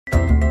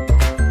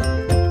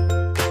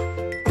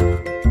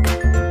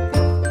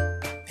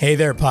Hey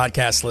there,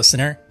 podcast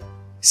listener.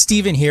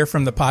 Steven here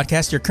from the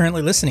podcast you're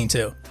currently listening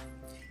to.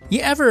 You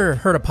ever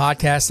heard a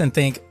podcast and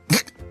think,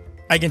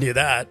 I can do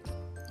that?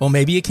 Well,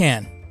 maybe you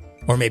can.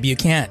 Or maybe you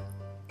can't.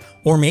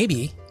 Or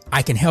maybe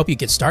I can help you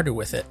get started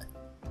with it.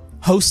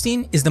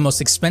 Hosting is the most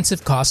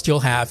expensive cost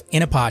you'll have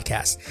in a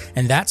podcast,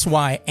 and that's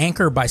why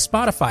Anchor by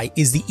Spotify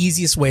is the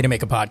easiest way to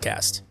make a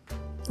podcast.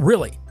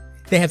 Really,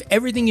 they have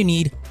everything you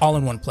need all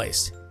in one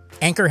place.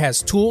 Anchor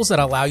has tools that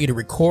allow you to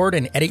record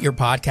and edit your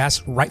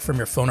podcast right from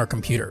your phone or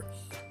computer.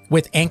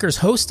 With Anchor's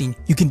hosting,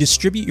 you can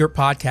distribute your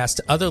podcast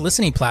to other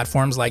listening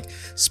platforms like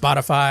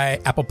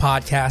Spotify, Apple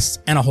Podcasts,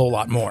 and a whole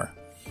lot more.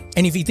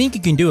 And if you think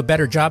you can do a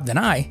better job than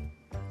I,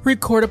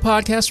 record a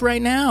podcast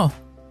right now.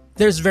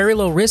 There's very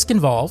low risk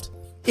involved.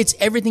 It's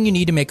everything you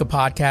need to make a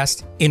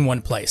podcast in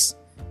one place.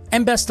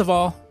 And best of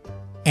all,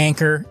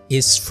 Anchor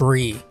is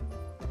free.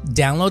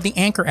 Download the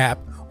Anchor app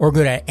or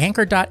go to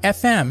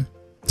anchor.fm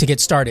to get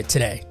started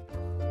today.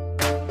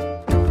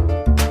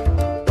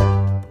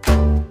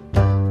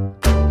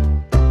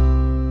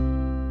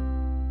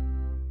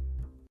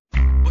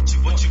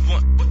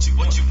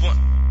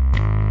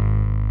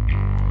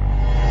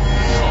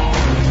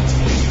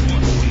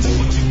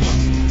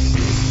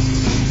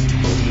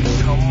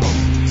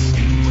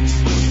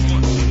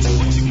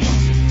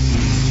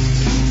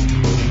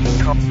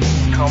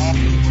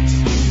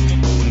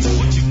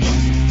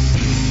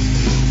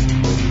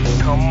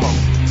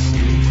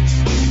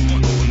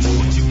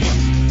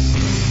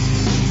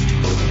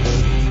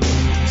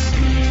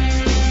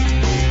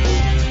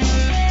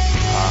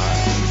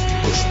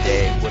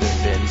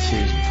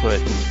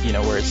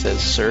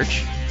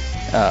 Search,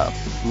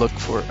 look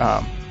for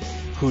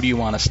who do you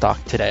want to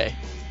stalk today?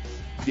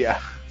 Yeah.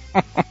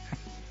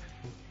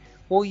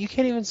 Well, you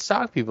can't even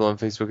stalk people on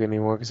Facebook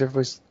anymore because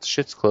everybody's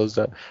shit's closed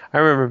up. I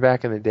remember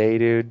back in the day,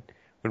 dude,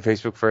 when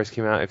Facebook first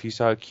came out, if you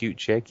saw a cute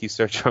chick, you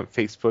searched on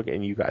Facebook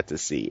and you got to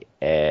see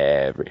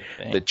the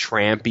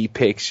trampy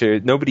picture.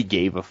 Nobody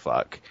gave a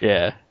fuck.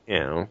 Yeah. You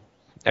know,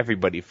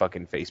 everybody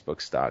fucking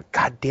Facebook stalked.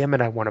 God damn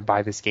it, I want to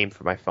buy this game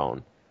for my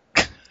phone.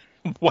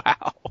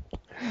 Wow.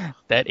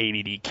 That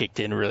ADD kicked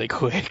in really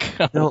quick.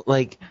 No,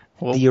 like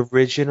the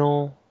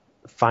original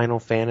Final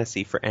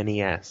Fantasy for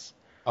NES.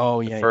 Oh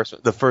yeah.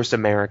 The first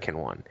American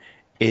one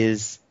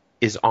is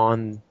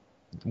on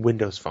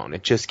Windows Phone.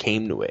 It just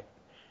came to it.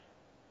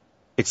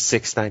 It's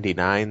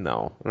 $6.99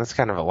 though. And that's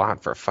kind of a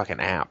lot for a fucking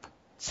app.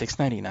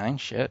 $6.99?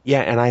 Shit. Yeah,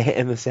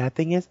 and the sad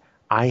thing is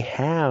I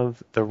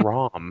have the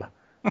ROM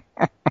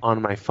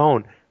on my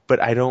phone,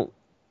 but I don't.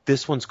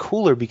 This one's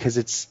cooler because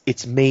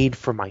it's made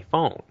for my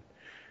phone.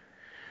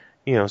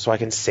 You know, so I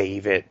can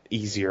save it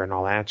easier and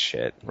all that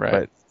shit.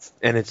 Right.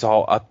 And it's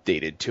all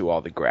updated to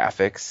all the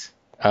graphics.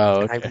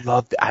 Oh, okay. And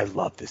I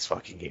love this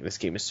fucking game. This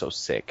game is so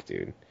sick,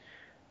 dude.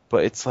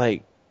 But it's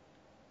like,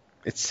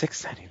 it's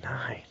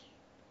 $6.99.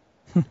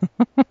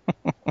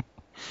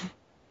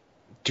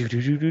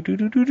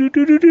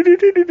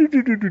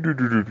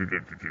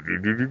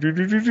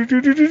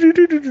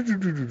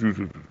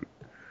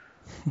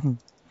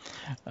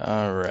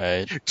 All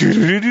right.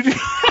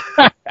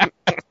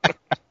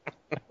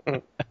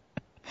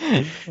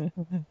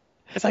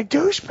 It's like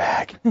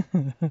douchebag.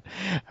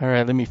 All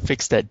right, let me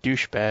fix that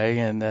douchebag,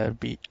 and that'd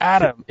be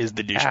Adam is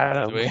the douchebag.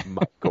 Adam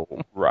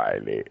Michael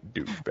Riley,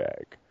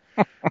 douchebag.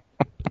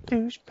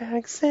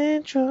 Douchebag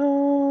Central.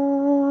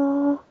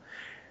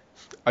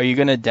 Are you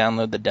gonna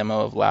download the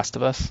demo of Last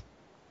of Us?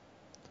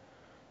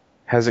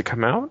 Has it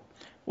come out?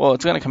 Well,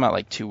 it's gonna come out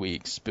like 2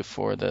 weeks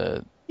before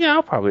the. Yeah,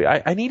 I'll probably.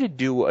 I need to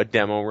do a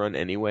demo run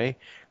anyway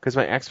because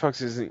my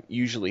Xbox isn't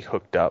usually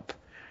hooked up.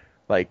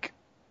 Like.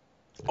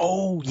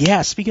 Oh,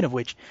 yeah. Speaking of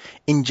which,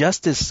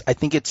 Injustice, I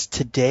think it's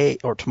today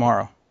or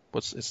tomorrow.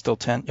 It's still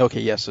 10?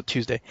 Okay, yeah, so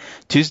Tuesday.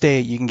 Tuesday,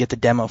 you can get the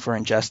demo for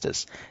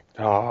Injustice.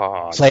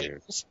 Oh,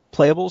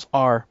 Playables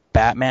are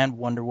Batman,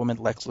 Wonder Woman,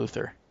 Lex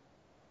Luthor.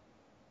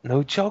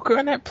 No Joker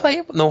on that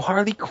playable? No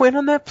Harley Quinn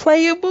on that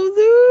playable,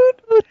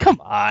 dude?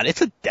 Come on,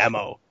 it's a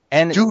demo.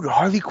 And dude,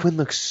 Harley Quinn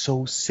looks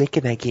so sick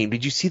in that game.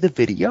 Did you see the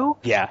video?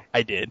 Yeah,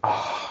 I did.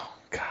 Oh,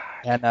 God.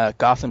 And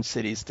Gotham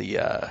City's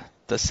the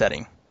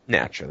setting.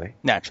 Naturally,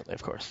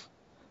 of course.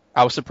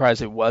 I was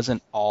surprised it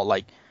wasn't all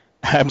like.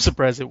 I'm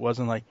surprised it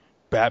wasn't like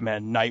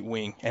Batman,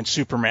 Nightwing, and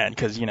Superman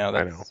because I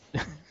know.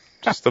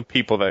 Just the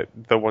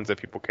ones that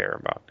people care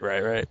about.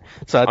 Right.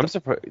 So I'm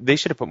surprised they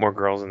should have put more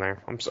girls in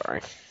there. I'm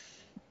sorry.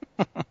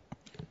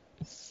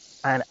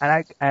 and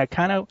I'm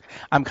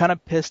kind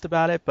of pissed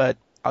about it, but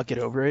I'll get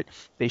over it.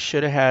 They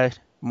should have had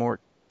more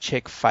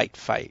chick fight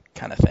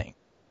kind of thing.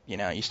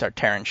 You start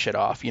tearing shit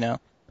off.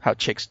 How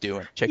chicks do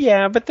it.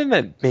 Yeah, but then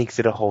that makes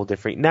it a whole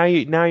different. Now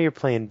you're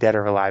playing Dead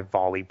or Alive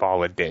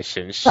Volleyball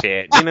Edition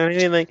shit. You know what I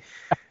mean? Like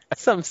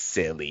some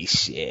silly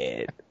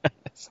shit.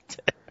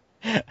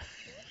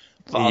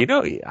 I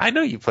know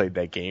you played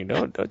that game.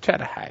 Don't try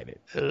to hide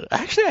it.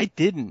 Actually, I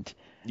didn't.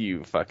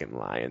 You fucking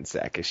lying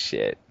sack of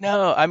shit.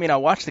 No, I mean I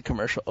watched the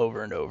commercial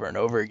over and over and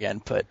over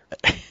again, but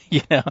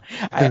I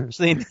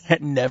actually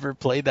never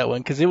played that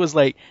one because it was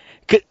like.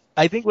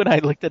 I think when I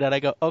looked at it,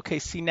 I go, okay,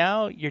 see,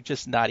 now you're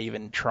just not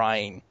even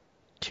trying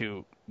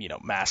to,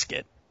 mask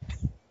it.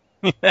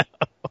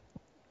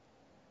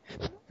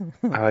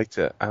 I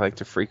like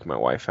to freak my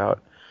wife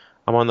out.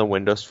 I'm on the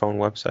Windows Phone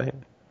website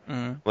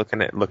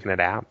looking at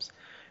apps,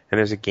 and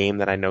there's a game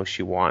that I know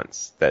she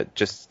wants that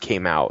just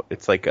came out.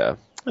 It's like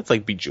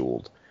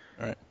Bejeweled,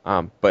 Right.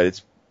 But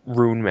it's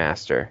Rune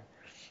Master,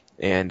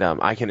 and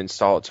I can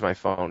install it to my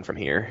phone from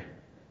here,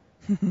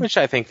 which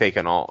I think they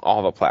can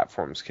all the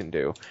platforms can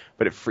do.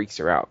 But it freaks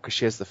her out because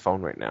she has the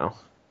phone right now,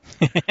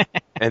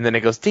 and then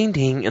it goes ding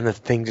ding, and the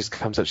thing just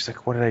comes up. She's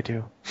like, "What did I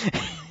do?"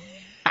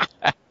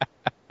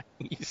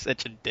 You're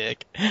such a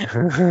dick.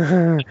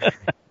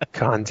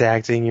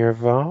 Contacting your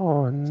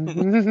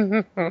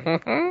phone.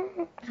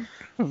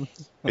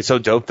 It's so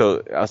dope,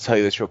 though. I'll tell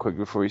you this real quick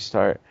before we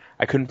start.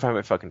 I couldn't find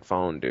my fucking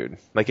phone, dude.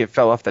 Like, it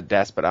fell off the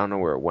desk, but I don't know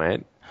where it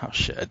went. Oh,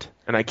 shit.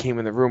 And I came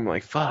in the room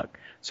like, fuck.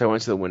 So I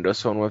went to the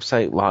Windows Phone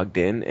website, logged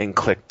in, and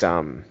clicked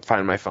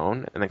find my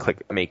phone, and then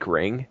clicked make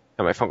ring.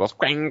 And my phone goes,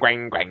 gwang,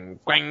 gwang, gwang,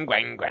 gwang,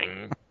 gwang,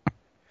 gwang.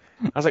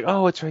 I was like,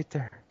 oh, it's right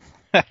there.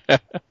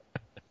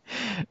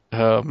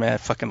 Oh, man,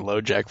 fucking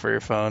low jack for your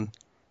phone.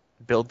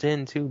 Built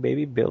in, too,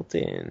 baby, built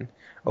in.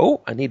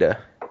 Oh, I need a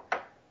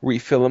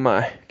refill of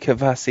my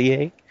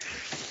Cavassier.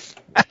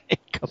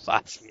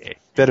 Cavassier.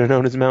 Better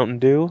known as Mountain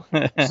Dew.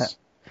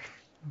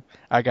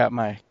 I got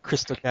my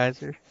Crystal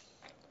Geyser,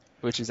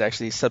 which is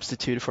actually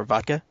substituted for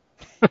vodka.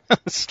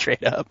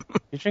 Straight up.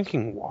 You're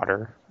drinking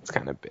water. That's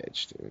kind of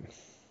bitch, dude.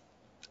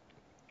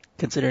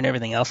 Considering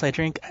everything else I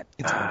drink,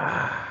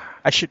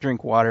 I should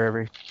drink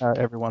water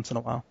every once in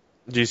a while.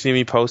 Do you see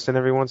me posting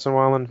every once in a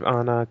while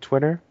on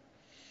Twitter?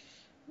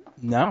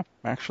 No,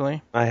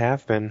 actually. I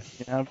have been.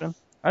 I've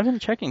been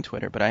checking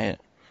Twitter, but I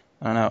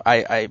don't know.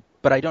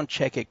 But I don't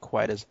check it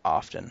quite as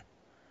often.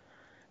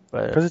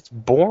 Because it's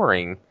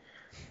boring.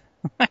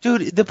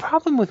 Dude, the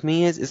problem with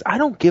me is I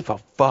don't give a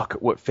fuck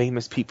what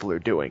famous people are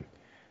doing.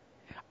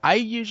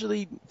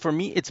 For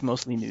me, it's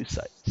mostly news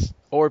sites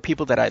or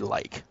people that I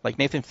like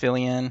Nathan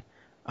Fillion,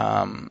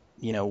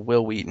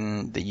 Will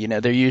Wheaton.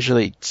 They're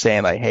usually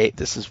saying like, "Hey,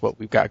 this is what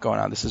we've got going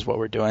on. This is what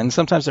we're doing." And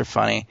sometimes they're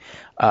funny,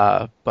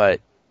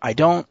 but I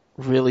don't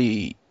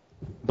really.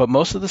 But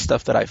most of the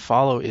stuff that I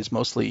follow is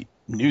mostly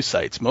news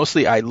sites.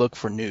 Mostly, I look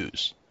for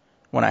news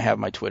when I have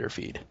my Twitter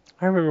feed.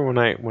 I remember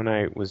when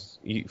I was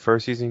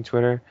first using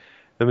Twitter,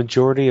 the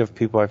majority of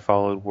people I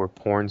followed were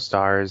porn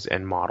stars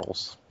and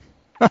models.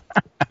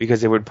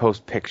 Because they would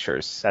post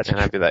pictures. And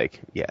I'd be like,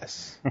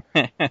 yes,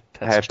 I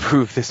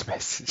approve this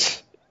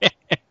message.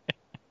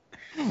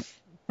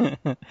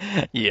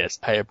 Yes,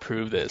 I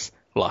approve this.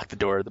 Lock the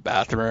door of the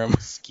bathroom.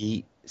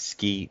 Skeet,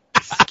 skeet,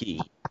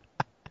 skeet.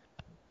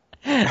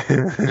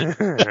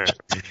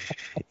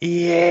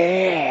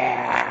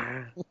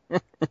 Yeah.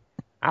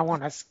 I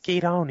want to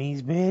skeet on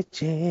these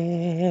bitches.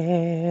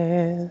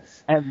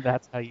 And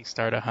that's how you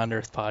start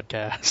 100th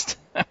podcast.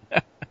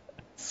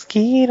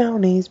 Skeet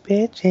on these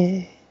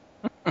bitches.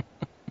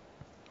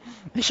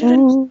 They should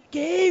have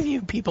gave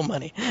you people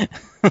money.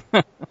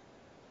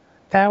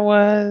 That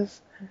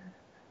was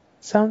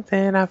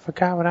something. I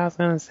forgot what I was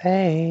going to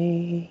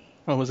say.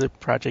 What was it?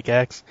 Project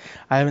X?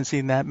 I haven't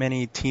seen that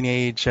many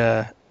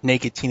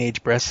naked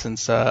teenage breasts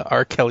since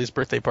R. Kelly's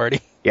birthday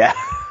party. Yeah.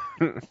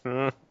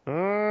 Kind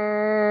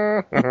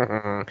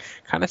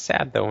of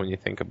sad, though, when you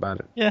think about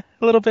it. Yeah,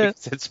 a little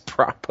bit. It's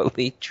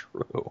probably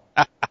true.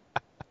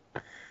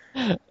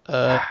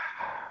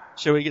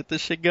 Shall we get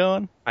this shit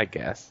going? I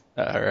guess.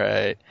 All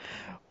right.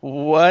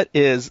 What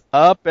is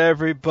up,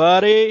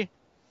 everybody?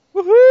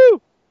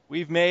 Woohoo!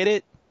 We've made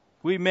it.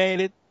 We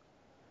made it.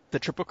 The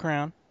Triple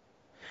Crown.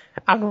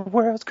 I'm the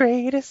world's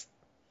greatest.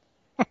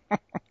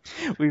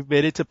 We've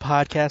made it to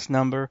podcast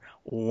number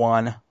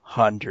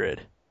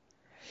 100.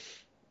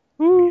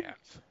 Woo.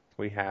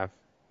 We have.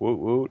 Woot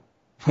woot.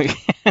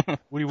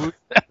 Woody woot.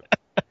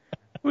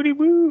 Woody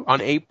woo.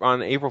 On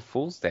April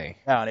Fool's Day.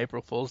 Yeah, on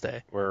April Fool's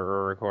Day.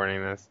 We're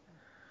recording this.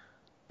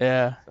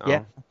 Yeah, So.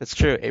 yeah, that's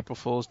true. April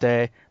Fool's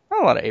Day.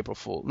 Not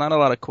a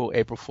lot of cool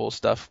April Fool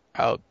stuff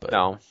out, but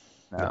No.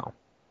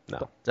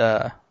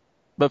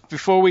 But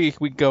before we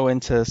go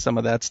into some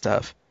of that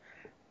stuff,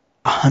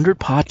 100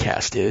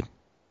 podcasts, dude.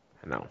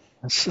 I know.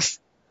 It's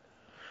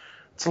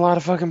a lot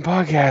of fucking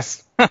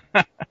podcasts.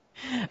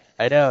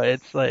 I know.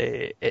 It's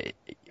like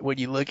when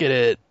you look at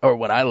it, or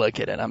when I look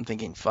at it, I'm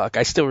thinking, fuck.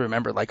 I still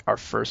remember like our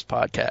first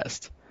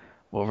podcast.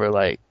 Where we're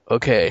like,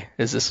 okay,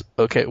 is this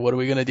okay? What are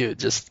we gonna do?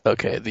 Just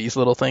okay, these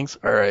little things.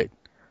 All right.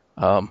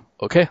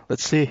 Okay,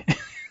 let's see,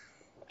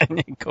 and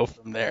then go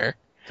from there.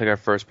 I think our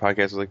first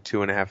podcast was like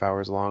 2.5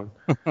 hours long.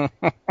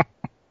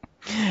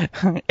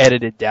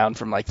 Edited down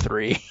from like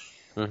 3.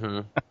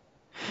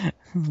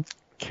 Mm-hmm.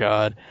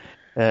 God,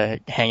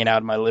 hanging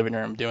out in my living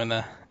room doing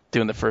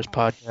the first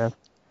podcast.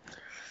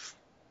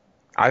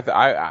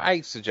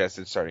 I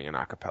suggested starting an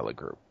a cappella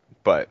group,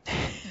 but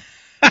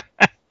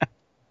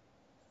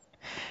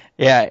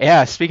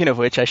yeah. Speaking of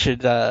which, I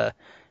should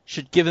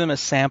give them a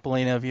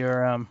sampling of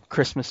your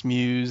Christmas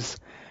Muse.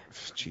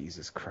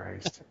 Jesus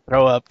Christ!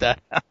 Throw up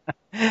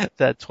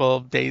that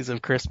 12 Days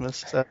of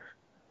Christmas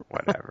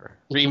Whatever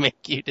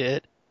remake you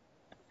did.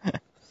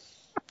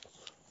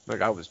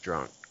 Like I was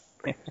drunk.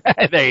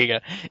 There you go.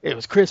 It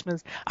was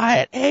Christmas. I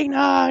had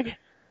eggnog.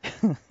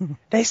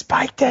 They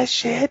spiked that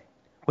shit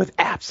with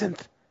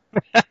absinthe.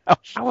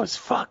 I was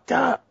fucked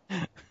up.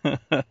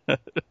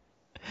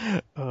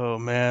 Oh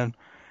man.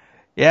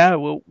 Yeah.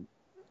 Well,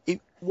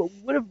 what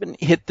would have been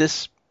hit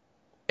this.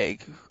 I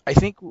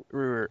think we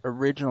were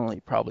originally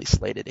probably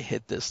slated to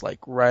hit this like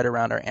right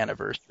around our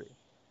anniversary,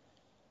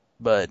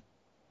 but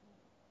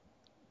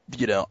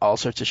all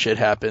sorts of shit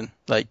happened.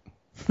 Like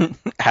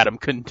Adam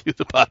couldn't do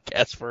the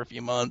podcast for a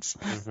few months.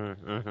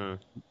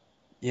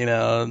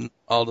 And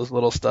all this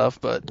little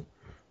stuff, but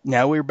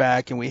now we're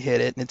back and we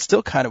hit it, and it's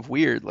still kind of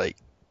weird. Like,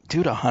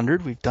 dude,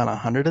 100? We've done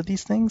 100 of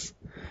these things?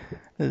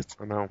 It's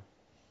I know.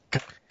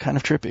 kind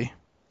of trippy.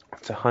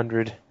 It's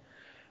 100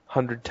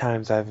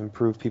 times I've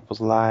improved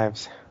people's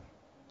lives.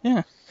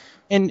 Yeah.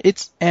 And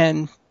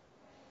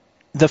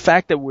the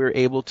fact that we're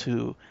able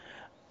to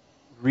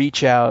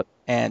reach out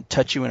and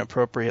touch you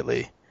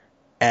inappropriately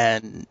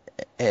and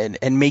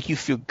make you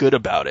feel good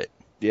about it.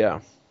 Yeah.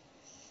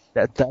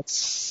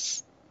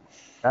 That's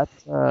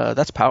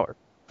power.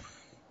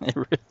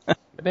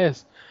 It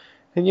is.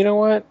 And you know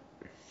what?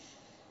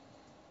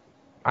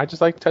 I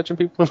just like touching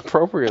people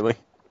inappropriately.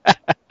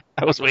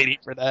 I was waiting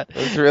for that.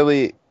 It's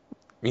really,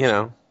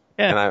 Yeah.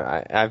 And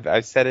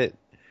I've said it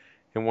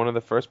in one of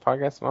the first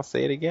podcasts, and I'll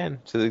say it again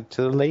to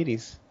the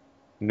ladies.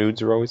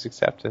 Nudes are always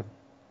accepted.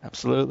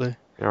 Absolutely.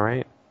 All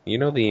right. You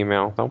know the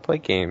email. Don't play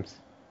games.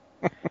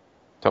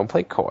 Don't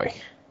play coy.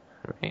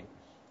 All right.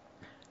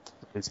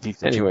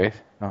 Anyways.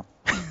 No.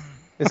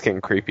 It's getting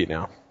creepy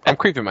now. I'm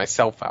creeping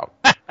myself out.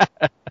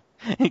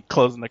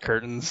 Closing the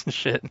curtains and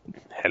shit.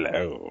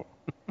 Hello.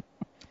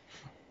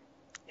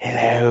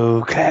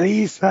 Hello,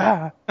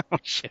 Clarissa. Oh,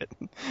 shit.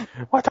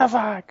 What the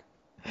fuck?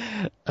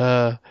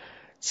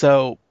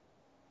 So,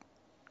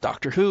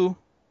 Doctor Who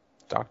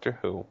Doctor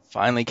Who.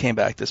 finally came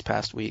back this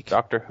past week.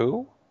 Doctor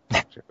Who?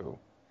 Doctor Who.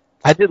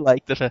 I did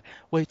like the...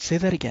 Wait, say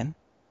that again.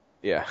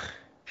 Yeah.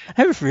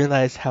 I have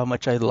realized how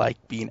much I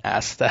like being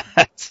asked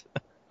that.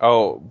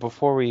 Oh,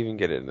 before we even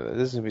get into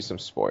this is going to be some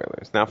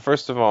spoilers. Now,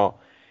 first of all,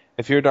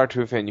 if you're a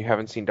Doctor Who fan, you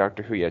haven't seen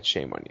Doctor Who yet,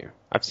 shame on you.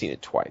 I've seen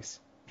it twice.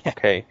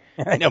 Okay?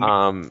 I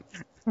know.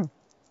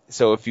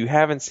 So if you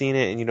haven't seen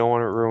it and you don't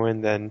want it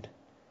ruined, then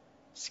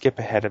skip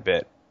ahead a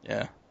bit.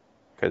 Yeah.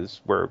 Because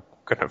we're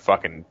going to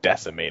fucking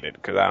decimate it,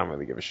 because I don't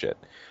really give a shit.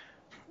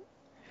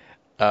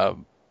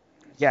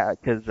 Yeah,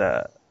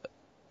 because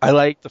I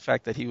like the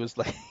fact that he was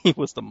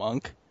the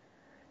monk.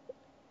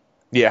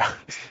 Yeah.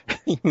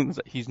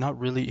 He's not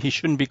really. He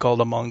shouldn't be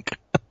called a monk.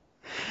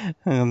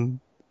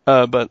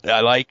 But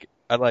I like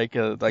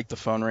the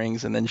phone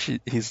rings, and then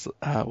he's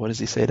what does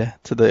he say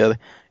to the other?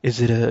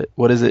 Is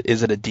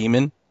it a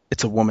demon?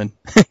 It's a woman.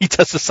 He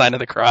does the sign of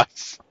the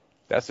cross.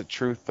 That's the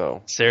truth,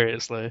 though.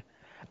 Seriously.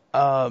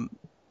 Well,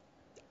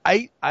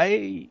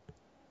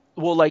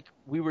 like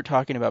we were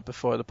talking about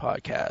before the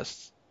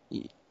podcast,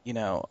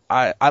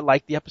 I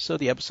liked the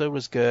episode. The episode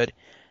was good.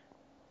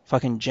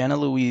 Fucking Jenna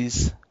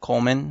Louise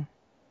Coleman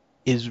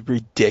is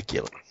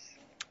ridiculous.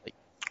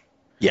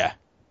 Yeah.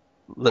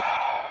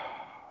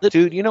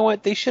 Dude, you know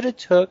what? They should have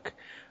took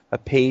a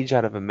page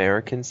out of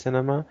American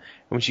cinema, and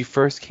when she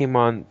first came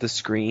on the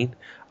screen,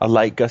 a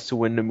light gust of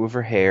wind to move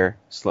her hair,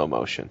 slow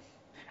motion.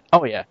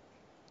 Oh yeah.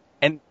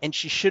 And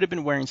she should have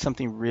been wearing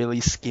something really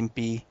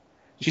skimpy.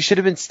 She should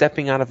have been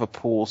stepping out of a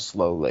pool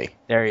slowly.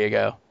 There you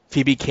go.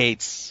 Phoebe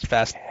Cates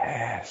fast.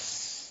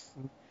 Yes.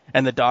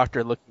 And the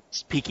doctor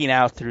peeking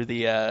out through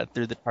the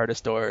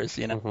TARDIS doors,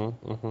 Yeah,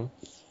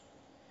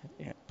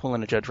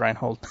 pulling a Judge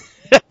Reinhold.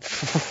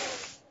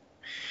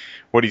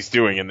 What he's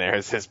doing in there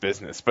is his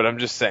business, but I'm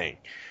just saying.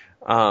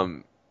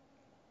 No,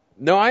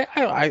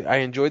 I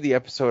enjoyed the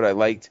episode.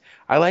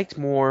 I liked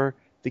more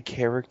the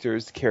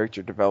characters, the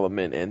character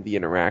development, and the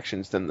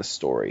interactions than the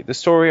story. The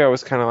story I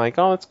was kind of like,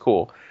 oh, that's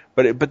cool,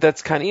 but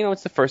that's kind of,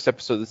 it's the first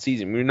episode of the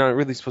season. We're not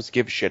really supposed to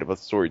give a shit about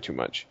the story too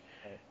much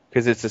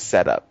because it's a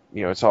setup.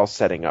 It's all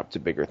setting up to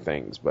bigger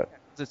things. But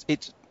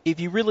it's if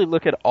you really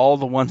look at all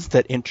the ones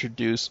that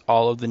introduce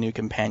all of the new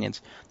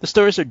companions, the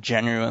stories are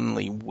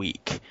genuinely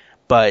weak.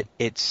 But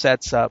it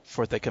sets up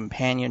for the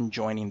companion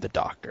joining the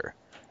Doctor.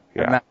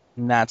 Yeah.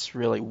 And that's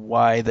really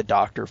why the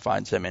Doctor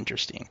finds them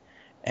interesting.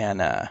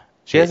 And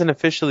she hasn't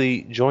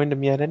officially joined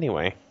him yet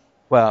anyway.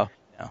 Well,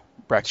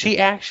 Brexit. She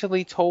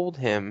actually told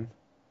him,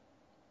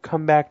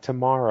 come back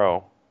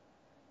tomorrow.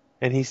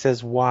 And he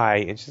says, why?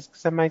 And she's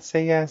because I might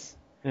say yes.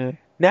 Yeah.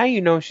 Now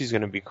you know she's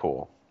going to be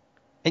cool.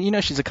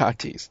 And she's a cock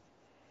tease.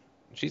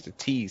 She's a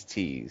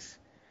tease.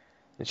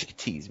 And she can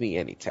tease me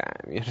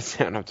anytime. You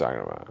understand what I'm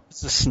talking about?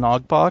 It's a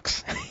snog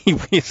box.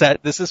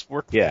 This is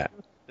work. Yeah.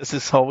 This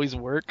is always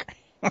work.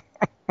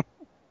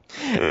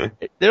 There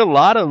are a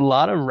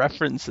lot of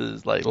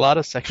references, like a lot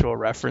of sexual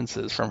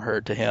references from her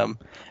to him.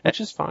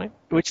 Which is fine.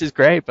 Which is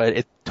great, but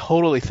it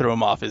totally threw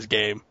him off his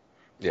game.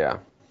 Yeah,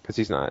 because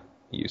he's not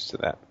used to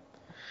that.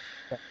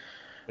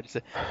 What is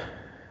it?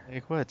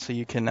 Like what? So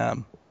you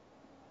can,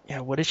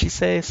 what did she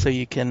say? So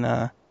you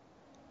can,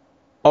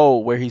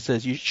 where he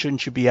says,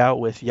 shouldn't you be out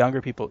with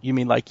younger people? You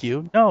mean like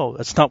you? No,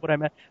 that's not what I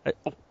meant.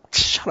 Oh,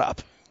 shut shut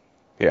up.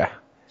 Yeah.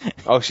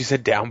 Oh, she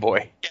said down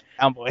boy.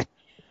 Down boy.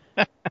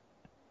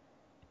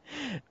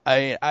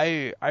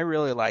 I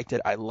really liked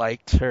it. I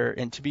liked her,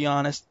 and to be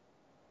honest,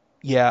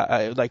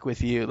 yeah, like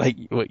with you, like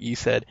what you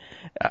said,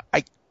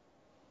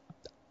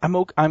 I'm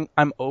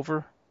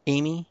over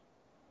Amy.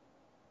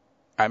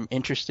 I'm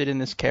interested in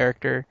this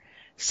character,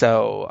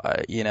 so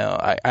I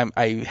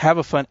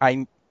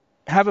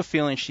have a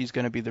feeling she's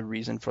going to be the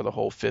reason for the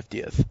whole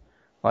 50th.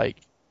 Like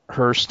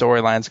her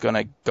storyline's going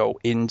to go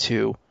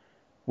into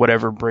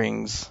whatever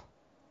brings,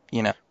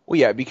 Well,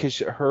 yeah, because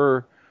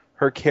her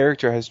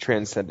character has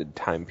transcended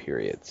time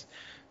periods.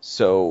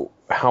 So,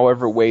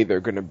 however way they're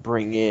going to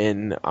bring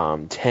in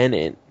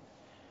Tennant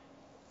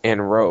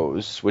and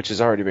Rose, which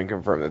has already been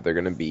confirmed that they're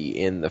going to be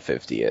in the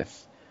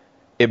 50th,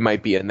 it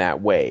might be in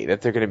that way,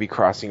 that they're going to be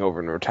crossing over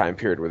into a time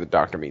period where the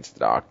Doctor meets the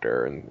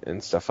Doctor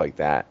and stuff like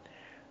that.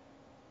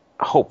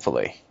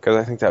 Hopefully, because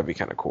I think that would be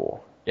kind of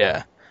cool.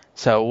 Yeah.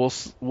 So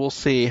we'll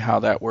see how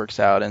that works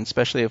out, and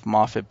especially if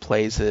Moffat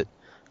plays it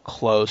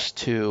close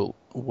to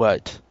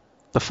what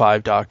the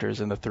 5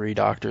 Doctors and the 3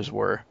 Doctors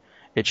were,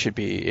 it should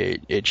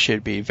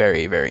be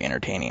very, very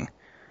entertaining.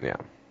 Yeah.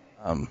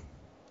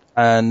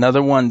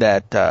 Another one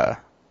that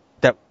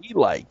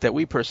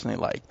we personally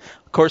liked.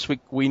 Of course,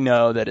 we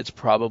know that it's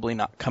probably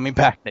not coming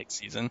back next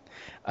season,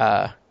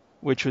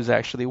 which was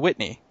actually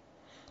Whitney.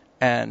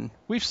 And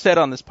we've said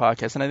on this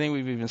podcast, and I think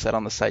we've even said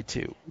on the site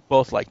too, we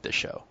both like this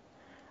show.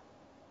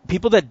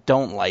 People that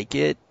don't like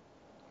it,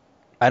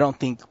 I don't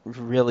think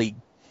really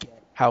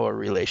get how a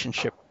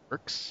relationship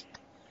works,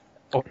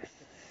 or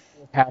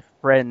have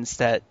friends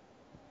that,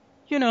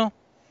 kind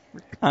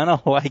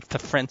of like the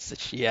friends that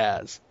she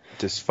has.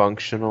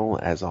 Dysfunctional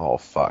as all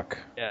fuck.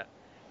 Yeah.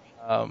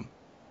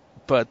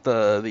 But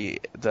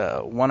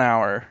the 1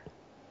 hour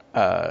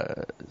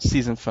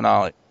season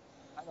finale,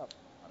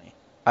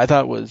 I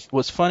thought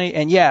was funny,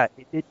 and yeah,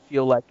 it did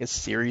feel like a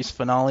series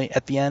finale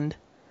at the end.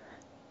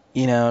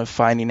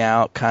 Finding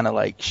out kind of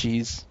like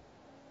she's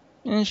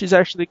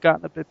actually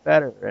gotten a bit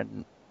better,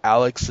 and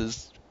Alex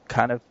has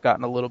kind of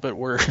gotten a little bit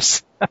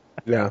worse.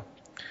 Yeah.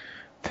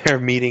 They're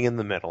meeting in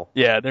the middle.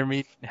 Yeah, they're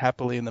meeting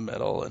happily in the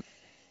middle, and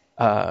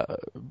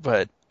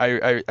but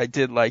I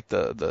did like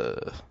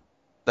the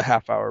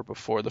half hour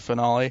before the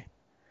finale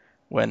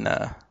when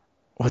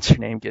what's her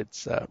name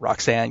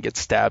Roxanne gets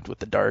stabbed with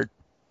the dart.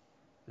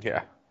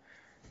 Yeah.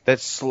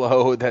 That's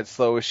slow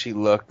as she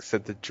looks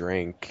at the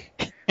drink.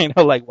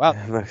 Like, wow.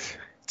 And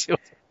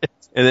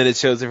then it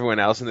shows everyone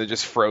else and they're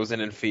just frozen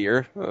in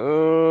fear.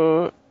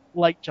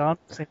 Like John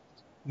was saying,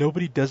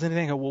 nobody does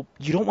anything. Well,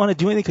 you don't want to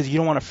do anything because you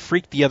don't want to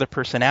freak the other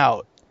person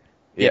out.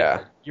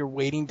 Yeah. You're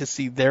waiting to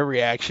see their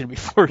reaction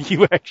before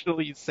you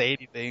actually say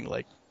anything.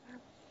 Like,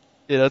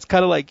 it's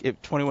kind of like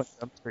if 21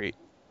 Jump Street,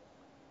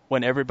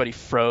 when everybody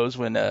froze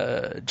when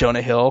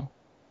Jonah Hill,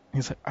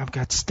 he's like, I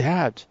got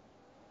stabbed.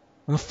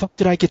 When the fuck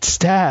did I get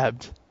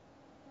stabbed?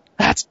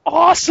 That's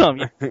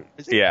awesome.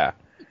 Yeah.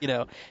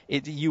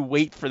 You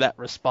wait for that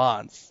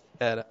response.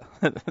 And,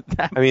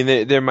 I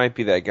mean, there might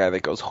be that guy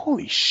that goes,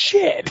 holy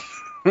shit.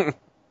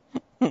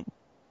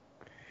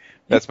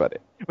 That's about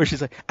it. Where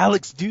she's like,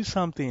 Alex, do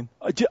something.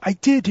 I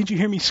did. Didn't you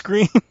hear me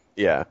scream?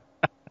 Yeah.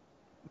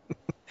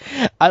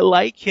 I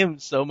like him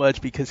so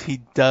much because he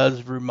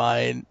does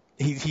remind.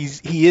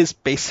 He is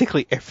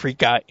basically every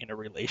guy in a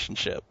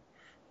relationship.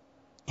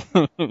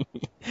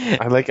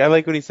 I like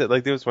when he said,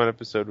 like, there was one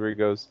episode where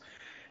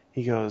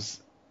he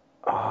goes,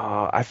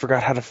 oh, I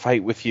forgot how to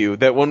fight with you.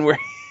 That one where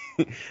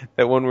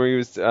he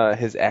was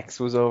his ex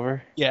was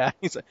over. Yeah,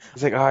 he's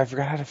like, oh, I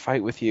forgot how to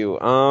fight with you.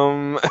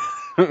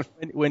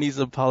 When he's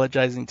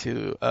apologizing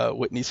to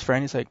Whitney's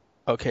friend, he's like,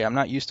 okay, I'm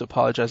not used to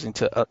apologizing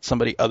to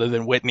somebody other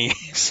than Whitney.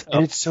 So.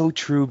 And it's so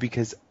true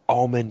because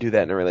all men do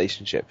that in a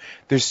relationship.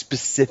 There's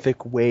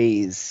specific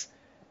ways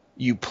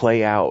you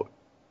play out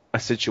a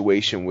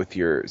situation with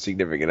your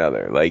significant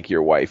other, like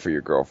your wife or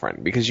your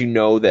girlfriend, because you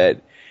know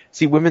that.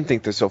 See, women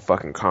think they're so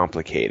fucking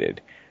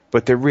complicated,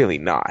 but they're really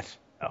not.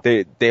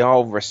 No. They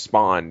all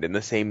respond in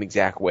the same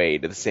exact way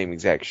to the same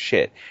exact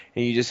shit,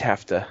 and you just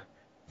have to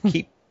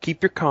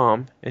keep your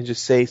calm and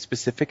just say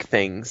specific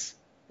things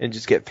and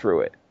just get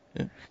through it.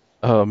 Yeah.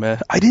 Oh man,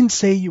 I didn't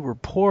say you were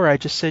poor. I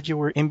just said you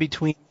were in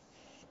between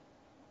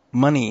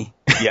money.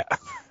 Yeah.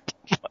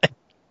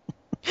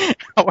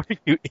 How are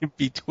you in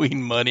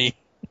between money?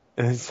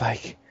 And it's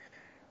like,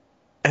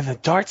 and the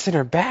dart's in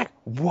her back.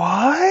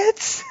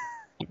 What?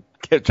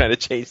 Kept trying to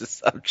change the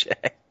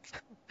subject.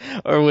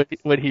 Or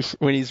when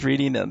he's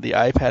reading on the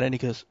iPad and he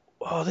goes,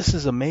 "Oh, this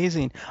is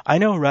amazing! I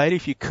know, right?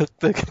 If you cook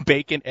the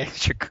bacon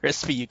extra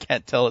crispy, you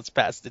can't tell it's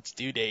past its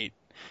due date."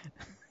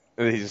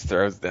 And he just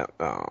throws down.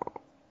 Oh,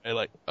 I'm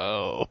like,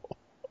 oh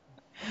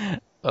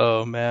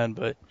man,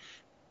 but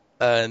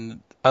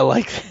and I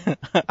like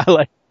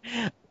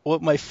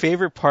what my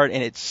favorite part,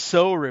 and it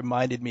so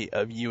reminded me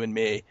of You and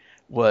Me,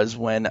 was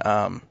when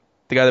the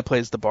guy that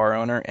plays the bar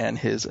owner and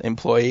his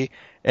employee,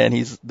 and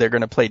they're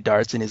gonna play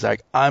darts, and he's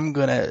like,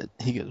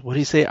 he goes, what do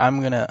you say?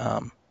 I'm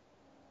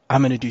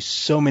gonna do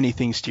so many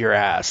things to your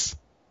ass.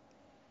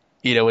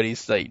 When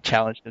he's like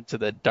challenged him to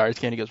the darts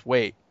game, he goes,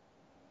 wait,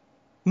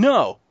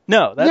 No,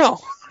 that's No.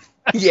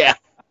 Yeah.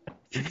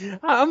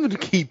 I'm gonna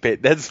keep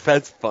it. That's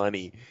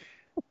funny.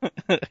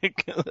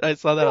 I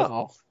saw that.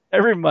 No. It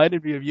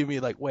reminded me of you. Me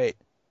like, wait,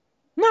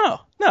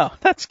 no,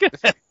 that's good.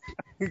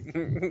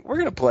 We're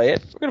gonna play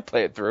it. We're gonna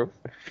play it through.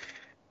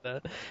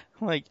 I'm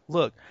like,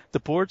 look, the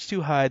board's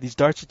too high, these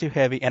darts are too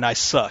heavy, and I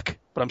suck,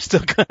 but I'm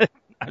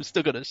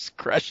still gonna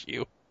crush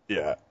you.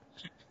 Yeah.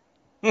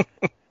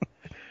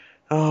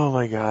 Oh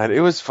my god,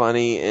 it was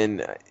funny,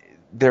 and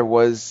there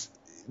was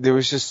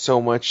just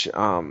so much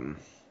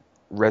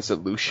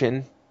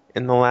resolution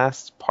in the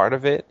last part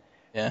of it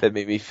Yeah, that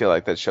made me feel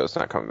like that show's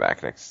not coming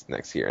back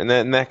next year, and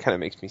that kind of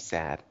makes me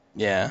sad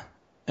yeah.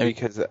 I mean,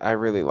 because I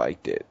really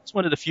liked it. it's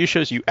one of the few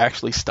shows you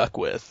actually stuck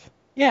with.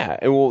 Yeah,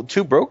 and well,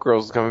 Two Broke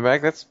Girls is coming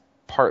back. That's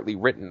partly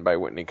written by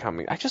Whitney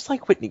Cummings. I just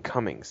like Whitney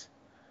Cummings.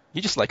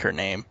 You just like her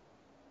name.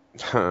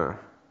 Huh.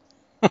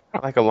 I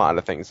like a lot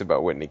of things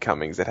about Whitney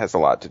Cummings. It has a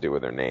lot to do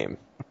with her name.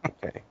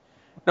 Okay.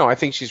 No, I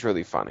think she's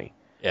really funny.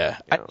 Yeah,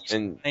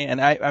 You know,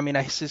 I mean,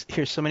 I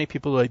hear so many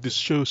people like this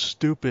show's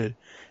stupid.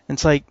 And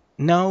it's like,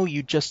 no,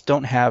 you just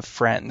don't have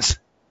friends.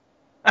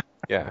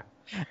 yeah.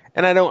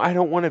 And I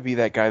don't want to be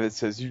that guy that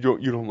says you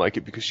don't like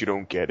it because you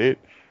don't get it.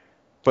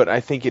 But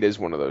I think it is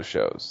one of those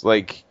shows.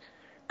 Like,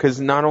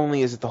 because not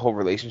only is it the whole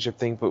relationship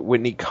thing, but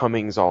Whitney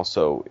Cummings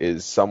also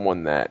is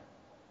someone that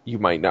you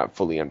might not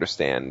fully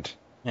understand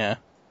Yeah,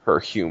 her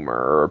humor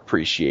or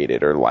appreciate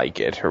it or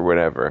like it or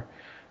whatever.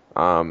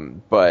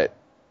 But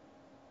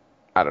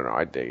I don't know.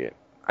 I dig it.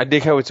 I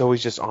dig how it's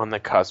always just on the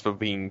cusp of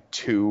being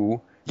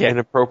too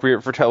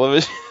inappropriate for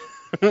television.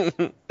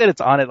 that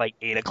it's on at like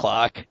 8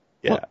 o'clock.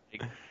 Yeah.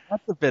 Like,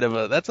 that's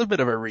a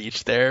bit of a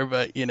reach there,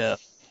 but you know.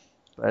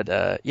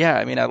 But yeah,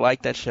 I mean, I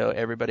like that show.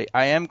 Everybody,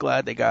 I am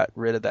glad they got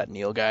rid of that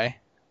Neil guy,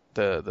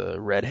 the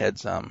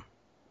redhead's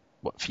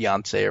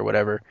fiance or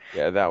whatever.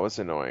 Yeah, that was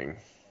annoying.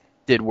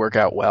 Did work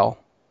out well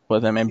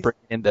with him and bring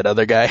in that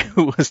other guy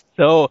who was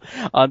so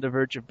on the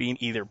verge of being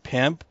either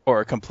pimp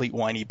or a complete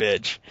whiny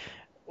bitch,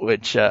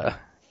 which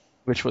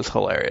was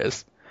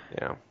hilarious.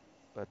 Yeah.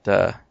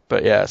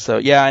 But yeah, so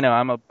yeah, I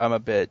know I'm a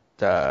bit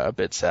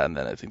sad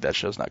that I think that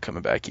show's not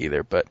coming back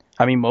either. But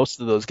I mean, most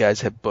of those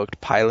guys have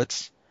booked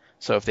pilots,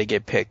 so if they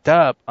get picked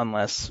up,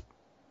 unless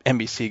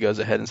NBC goes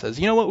ahead and says,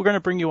 you know what, we're going to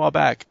bring you all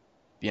back,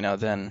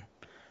 then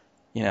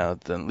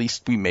at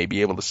least we may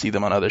be able to see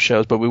them on other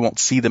shows, but we won't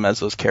see them as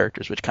those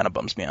characters, which kind of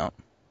bums me out.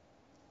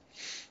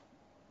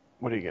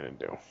 What are you gonna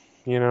do?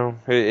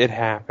 It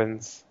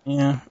happens.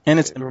 Yeah, and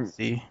it's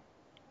NBC.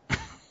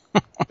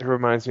 It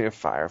reminds me of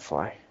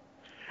Firefly.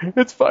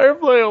 It's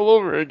Firefly all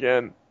over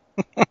again.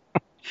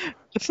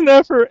 It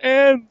never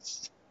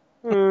ends.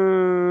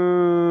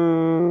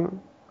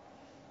 When?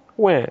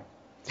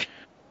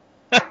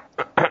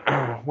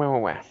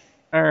 When?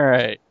 All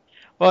right.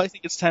 Well, I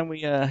think it's time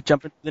we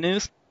jump into the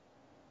news.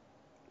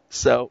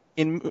 So,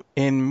 in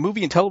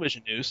movie and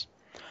television news,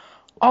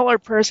 all our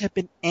prayers have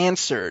been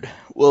answered.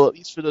 Well, at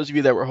least for those of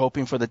you that were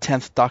hoping for the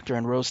 10th Doctor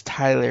and Rose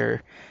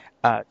Tyler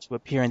to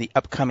appear in the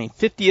upcoming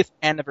 50th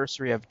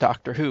anniversary of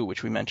Doctor Who,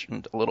 which we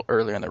mentioned a little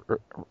earlier in the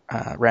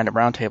Random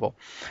Roundtable.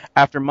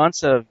 After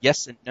months of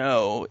yes and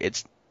no,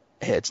 it's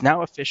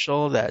now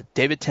official that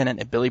David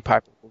Tennant and Billie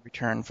Piper will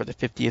return for the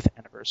 50th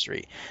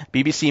anniversary.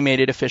 BBC made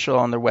it official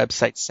on their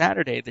website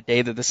Saturday, the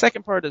day that the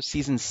second part of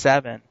season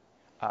 7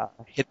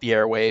 hit the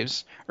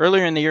airwaves.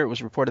 Earlier in the year, it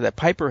was reported that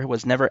Piper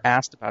was never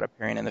asked about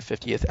appearing in the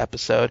 50th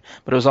episode,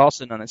 but it was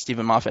also known that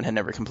Stephen Moffat had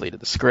never completed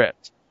the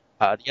script.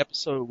 The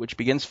episode, which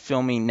begins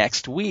filming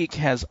next week,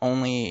 has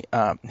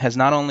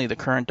not only the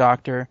current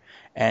Doctor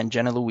and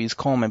Jenna Louise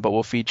Coleman, but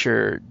will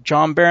feature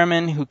John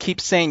Barrowman, who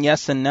keeps saying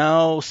yes and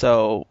no,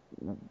 so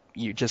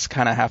you just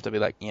kind of have to be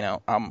like,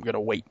 I'm going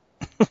to wait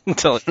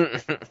until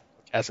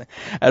casting,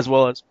 as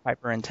well as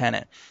Piper and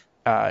Tennant.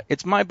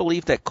 It's my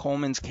belief that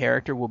Coleman's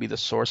character will be the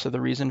source of the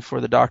reason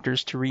for the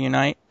Doctors to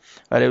reunite.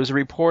 But it was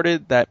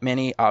reported that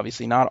many,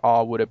 obviously not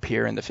all, would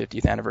appear in the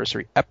 50th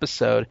anniversary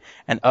episode,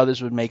 and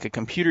others would make a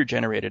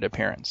computer-generated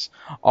appearance.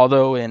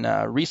 Although in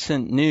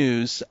recent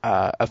news,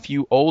 a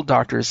few old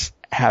Doctors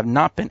have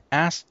not been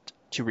asked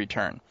to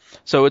return.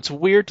 So it's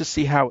weird to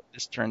see how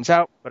this turns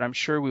out, but I'm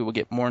sure we will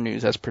get more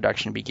news as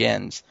production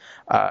begins.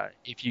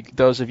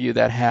 Those of you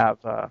that have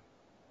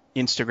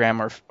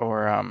Instagram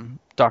or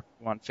Doctor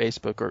Who on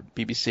Facebook or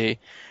BBC,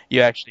 you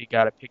actually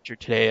got a picture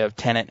today of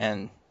Tennant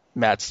and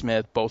Matt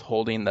Smith both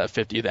holding the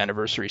 50th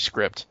anniversary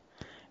script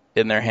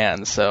in their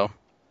hands. So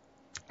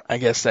I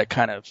guess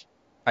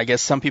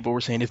some people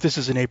were saying, if this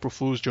is an April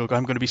Fool's joke,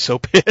 I'm going to be so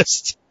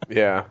pissed.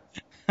 Yeah.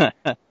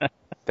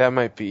 That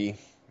might be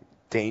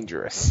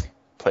dangerous.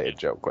 Play a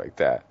joke like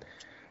that.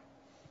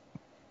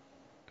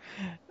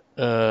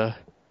 All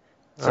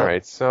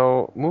right,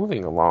 so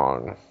moving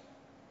along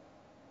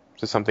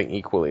to something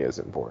equally as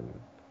important.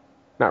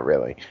 Not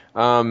really.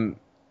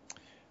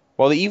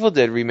 While the Evil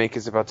Dead remake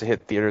is about to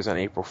hit theaters on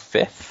April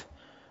 5th,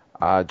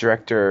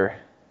 director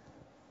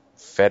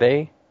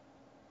Fede?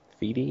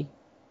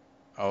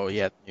 Oh,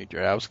 yeah,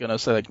 I was going to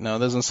say, no, it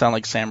doesn't sound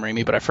like Sam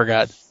Raimi, but I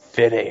forgot.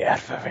 Fede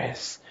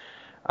Alvarez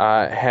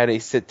had a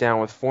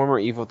sit-down with former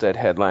Evil Dead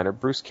headliner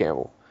Bruce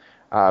Campbell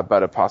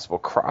about a possible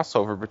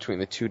crossover between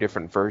the two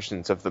different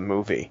versions of the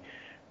movie,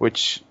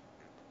 which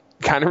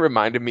kind of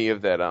reminded me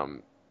of that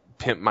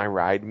Pimp My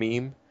Ride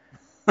meme.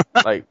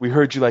 Like, we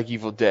heard you like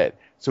Evil Dead,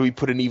 so we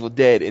put an Evil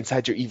Dead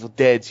inside your Evil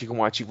Dead so you can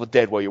watch Evil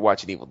Dead while you're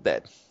watching Evil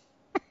Dead.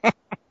 I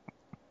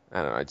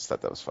don't know, I just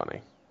thought that was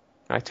funny.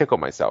 I tickled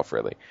myself,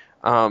 really.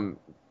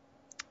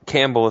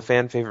 Campbell, a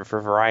fan favorite for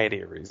a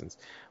variety of reasons,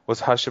 was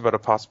hushed about a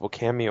possible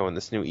cameo in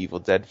this new Evil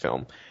Dead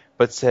film,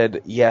 but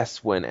said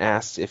yes when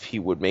asked if he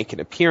would make an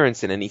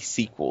appearance in any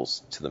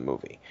sequels to the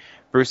movie.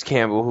 Bruce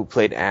Campbell, who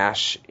played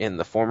Ash in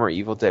the former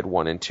Evil Dead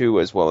 1 and 2,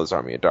 as well as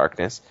Army of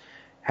Darkness,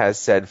 has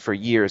said for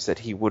years that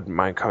he wouldn't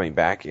mind coming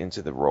back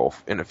into the role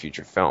in a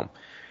future film.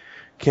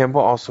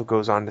 Campbell also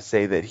goes on to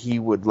say that he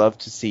would love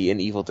to see an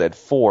Evil Dead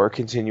 4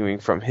 continuing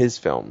from his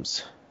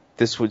films.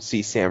 This would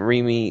see Sam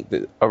Raimi,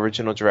 the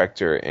original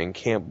director, and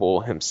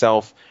Campbell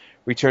himself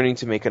returning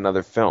to make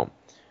another film.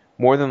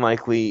 More than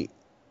likely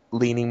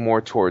leaning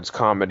more towards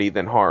comedy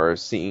than horror,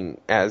 seeing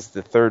as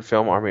the third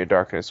film, Army of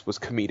Darkness, was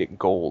comedic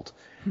gold.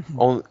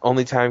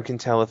 Only time can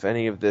tell if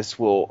any of this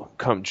will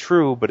come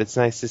true, but it's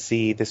nice to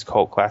see this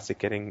cult classic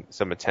getting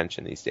some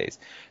attention these days.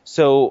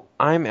 So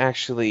I'm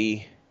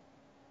actually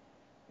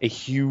a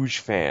huge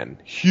fan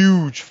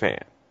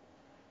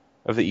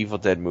of the Evil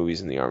Dead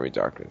movies and the Army of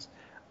Darkness.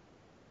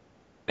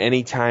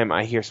 Anytime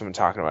I hear someone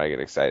talking about it, I get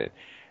excited.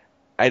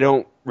 I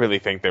don't really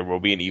think there will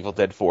be an Evil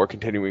Dead 4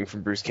 continuing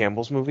from Bruce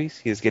Campbell's movies.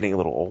 He is getting a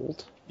little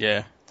old.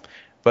 Yeah.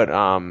 But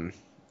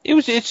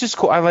it's just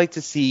cool. I like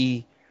to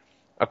see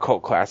a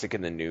cult classic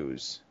in the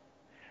news.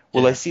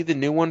 Will I see the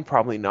new one?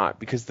 Probably not,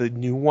 because the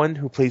new one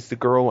who plays the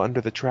girl under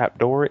the trap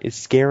door is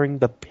scaring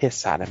the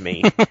piss out of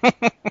me.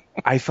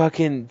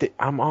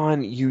 I'm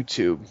on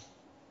YouTube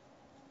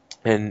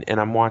and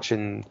I'm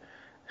watching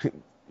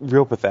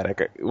real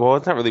pathetic. Well,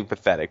 it's not really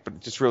pathetic, but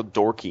just real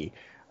dorky.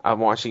 I'm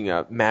watching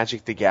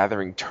Magic the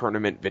Gathering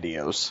tournament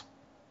videos.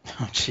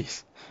 Oh,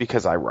 jeez.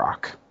 Because I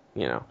rock,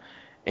 you know.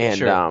 And,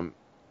 Sure.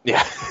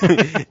 yeah.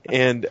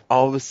 And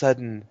all of a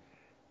sudden,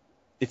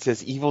 it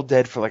says Evil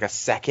Dead for like a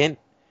second,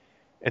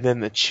 and then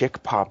the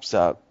chick pops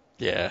up.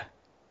 Yeah.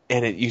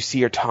 And you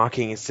see her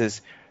talking. It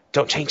says,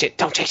 don't change it,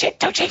 don't change it,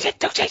 don't change it,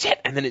 don't change it.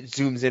 And then it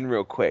zooms in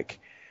real quick.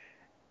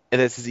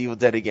 And it says Evil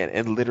Dead again.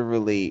 And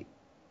literally,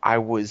 I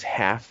was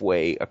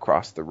halfway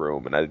across the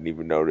room, and I didn't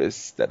even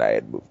notice that I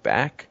had moved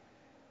back.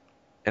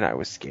 And I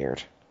was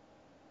scared.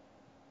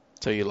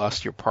 So you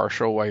lost your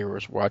partial while you were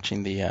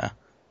watching the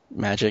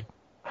Magic?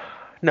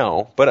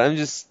 No, but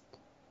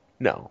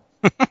no.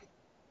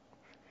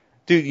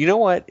 Dude, you know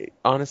what?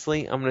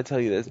 Honestly, I'm going to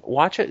tell you this.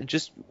 Watch it,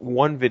 just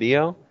one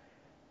video.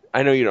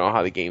 I know you don't know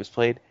how the game's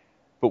played,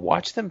 but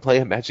watch them play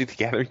a Magic the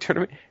Gathering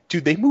tournament.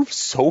 Dude, they move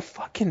so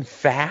fucking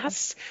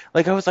fast.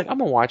 Like, I was like, I'm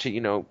going to watch it,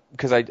 you know,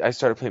 because I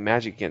started playing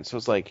Magic again. So I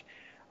was like,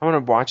 I'm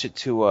going to watch it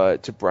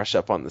to brush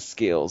up on the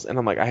skills. And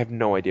I'm like, I have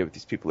no idea what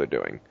these people are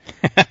doing.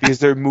 Because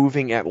they're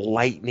moving at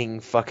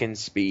lightning fucking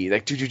speed.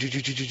 Like,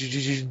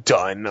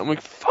 done. I'm like,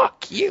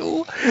 fuck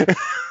you.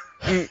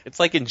 It's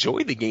like,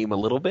 enjoy the game a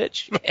little bit.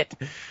 Shit.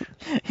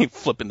 He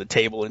flipping the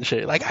table and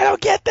shit. Like, I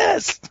don't get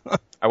this.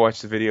 I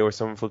watched the video where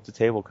someone flipped the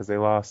table because they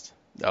lost.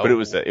 Oh. But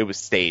it was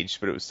staged,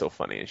 but it was still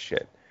funny as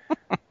shit.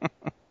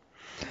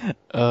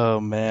 Oh,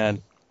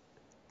 man.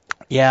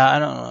 Yeah, I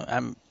don't know.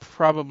 I'm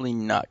probably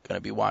not going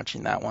to be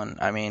watching that one.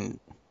 I mean,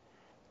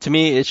 to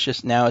me, it's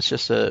just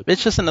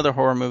another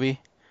horror movie.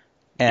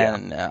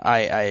 And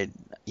I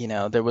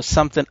there was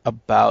something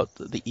about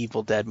the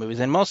Evil Dead movies,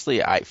 and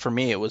mostly for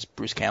me, it was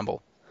Bruce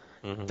Campbell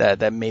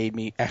that made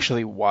me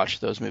actually watch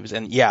those movies.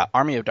 And yeah,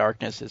 Army of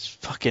Darkness is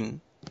fucking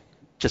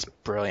just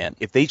brilliant.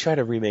 If they try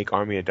to remake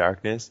Army of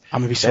Darkness,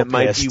 I'm gonna be so that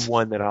might pissed. be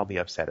one that I'll be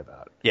upset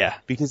about. Yeah,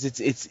 because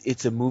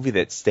it's a movie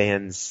that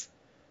stands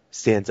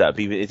up,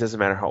 even it doesn't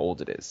matter how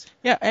old it is.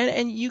 Yeah,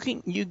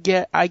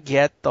 and I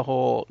get the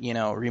whole,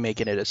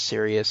 remaking it a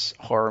serious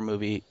horror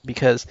movie,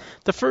 because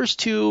the first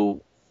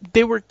two,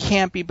 they were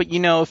campy, but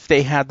if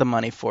they had the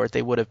money for it,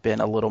 they would have been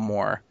a little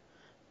more,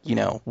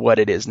 what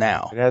it is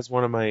now. It has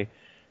one of my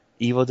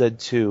Evil Dead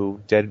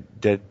 2,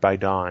 Dead by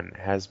Dawn,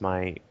 has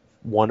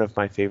one of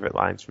my favorite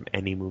lines from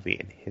any movie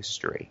in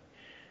history,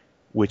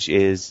 which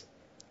is,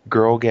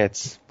 girl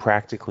gets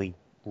practically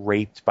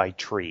raped by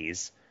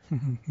trees.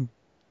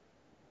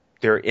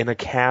 They're in a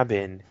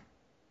cabin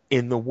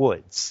in the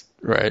woods.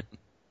 Right.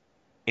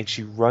 And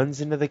she runs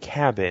into the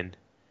cabin,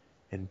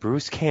 and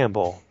Bruce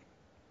Campbell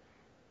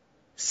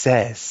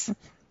says,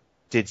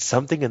 "Did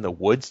something in the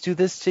woods do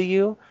this to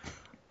you?"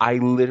 I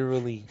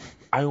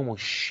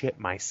almost shit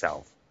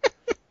myself.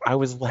 I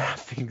was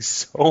laughing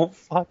so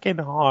fucking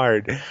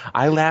hard.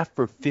 I laughed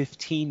for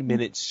 15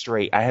 minutes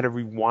straight. I had to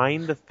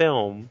rewind the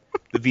film,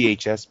 the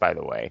VHS, by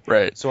the way,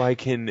 right, so I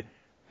can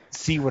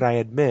see what I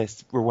had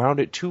missed. Rewound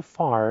it too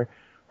far,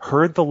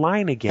 heard the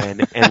line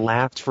again, and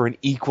laughed for an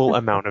equal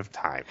amount of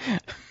time.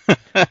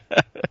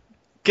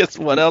 Guess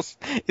what else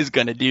is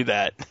going to do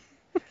that?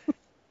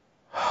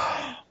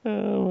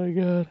 Oh, my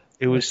God.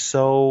 It was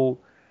so...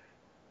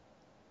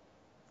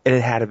 And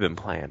it had to have been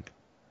planned.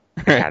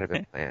 It had to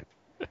been planned.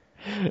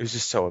 It was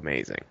just so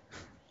amazing.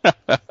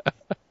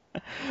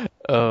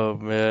 Oh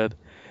man.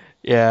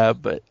 Yeah,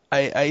 but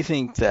I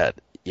think that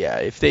yeah,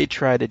 if they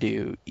try to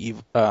do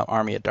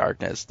Army of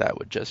Darkness, that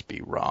would just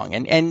be wrong.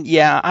 And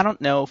yeah, I don't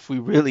know if we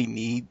really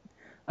need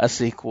a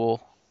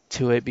sequel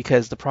to it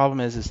because the problem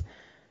is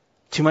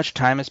too much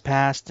time has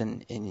passed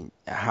and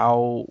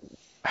how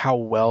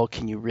well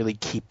can you really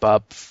keep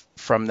up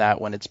from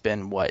that when it's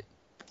been what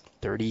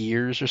 30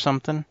 years or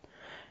something,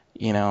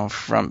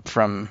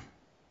 from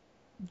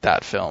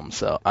that film.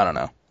 So I don't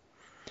know.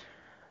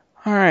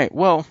 All right,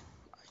 well,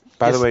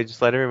 By the way,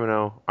 just let everyone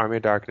know, Army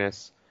of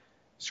Darkness,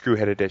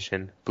 Screwhead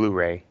Edition,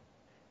 Blu-ray,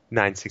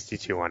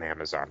 $9.62 on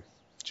Amazon.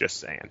 Just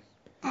saying.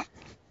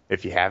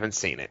 If you haven't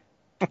seen it,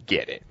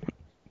 get it.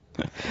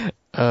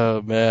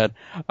 Oh man.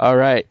 All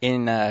right,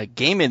 in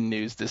gaming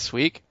news this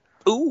week,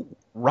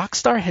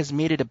 Rockstar has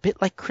made it a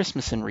bit like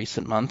Christmas in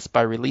recent months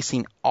by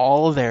releasing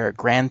all their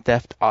Grand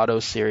Theft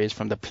Auto series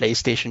from the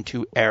PlayStation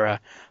 2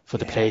 era for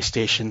the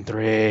PlayStation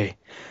 3.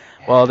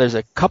 Well, there's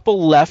a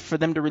couple left for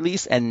them to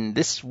release, and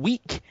this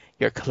week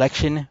your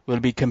collection will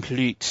be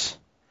complete.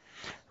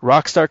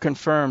 Rockstar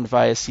confirmed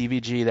via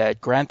CVG that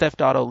Grand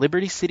Theft Auto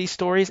Liberty City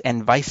Stories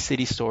and Vice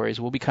City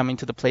Stories will be coming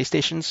to the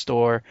PlayStation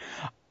Store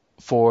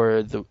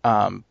for the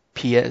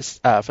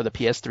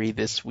PS3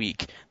 this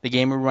week. The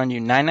game will run you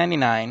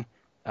 $9.99,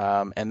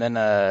 and then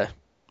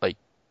like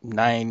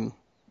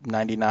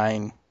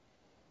 $9.99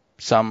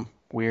 some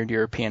weird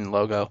European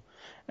logo,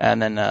 and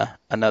then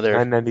another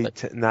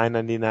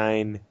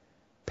 $9.99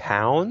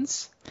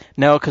 pounds?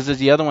 No, because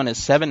the other one is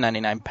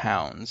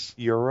 £7.99.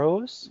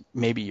 Euros?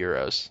 Maybe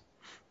euros.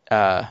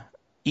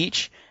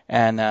 Each,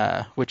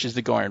 and which is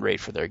the going rate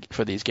for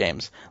these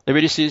games.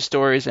 Liberty City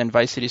Stories and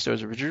Vice City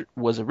Stories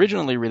was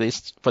originally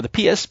released for the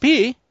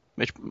PSP,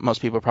 which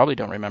most people probably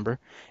don't remember,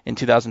 in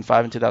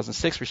 2005 and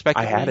 2006,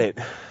 respectively. I had it.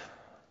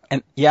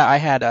 And yeah, I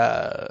had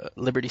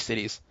Liberty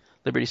City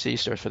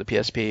Stories for the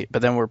PSP,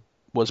 but then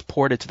was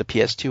ported to the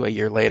PS2 a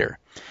year later.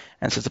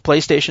 And since the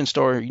PlayStation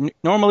Store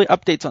normally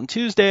updates on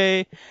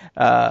Tuesday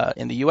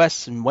in the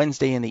US and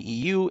Wednesday in the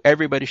EU,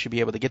 everybody should be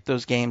able to get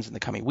those games in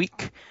the coming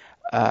week.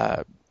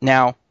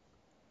 Now,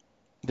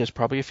 there's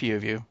probably a few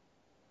of you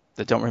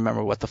that don't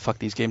remember what the fuck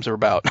these games are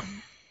about.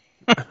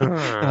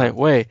 Like,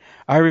 wait,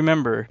 I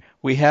remember.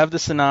 We have the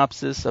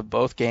synopsis of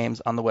both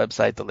games on the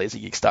website,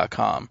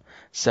 thelazygeeks.com.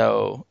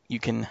 So you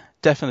can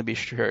definitely be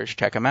sure to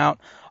check them out.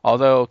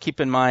 Although,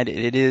 keep in mind,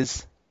 it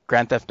is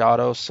Grand Theft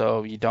Auto,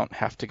 so you don't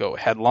have to go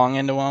headlong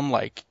into them.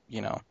 Like,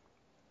 you're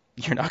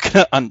not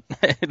going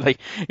to,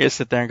 you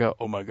sit there and go,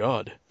 oh my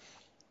god.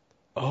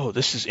 Oh,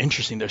 this is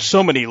interesting. There's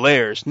so many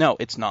layers. No,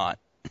 it's not.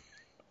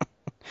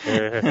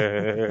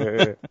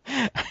 I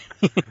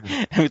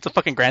mean, it's a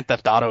fucking Grand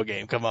Theft Auto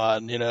game. Come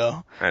on, I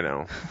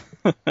know.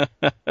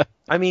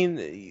 I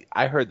mean,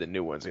 I heard the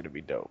new one's going to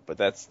be dope, but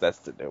that's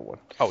the new one.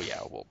 Oh, yeah.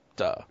 Well,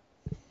 duh.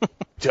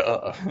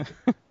 Duh.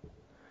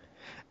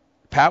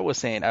 Pat was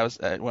saying,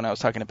 when I was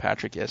talking to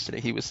Patrick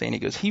yesterday, he was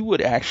saying, he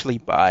would actually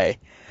buy,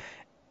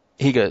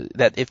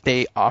 that if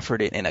they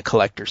offered it in a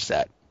collector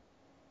set,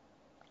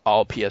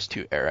 all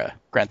PS2 era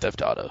Grand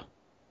Theft Auto.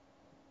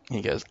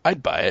 He goes,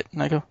 I'd buy it.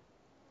 And I go,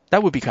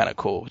 that would be kind of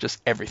cool. Just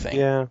everything.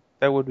 Yeah,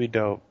 that would be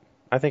dope.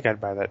 I think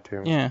I'd buy that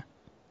too. Yeah.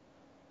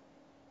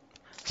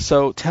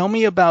 So tell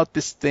me about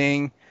this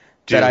thing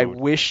that I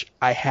wish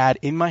I had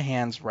in my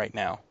hands right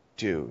now.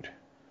 Dude.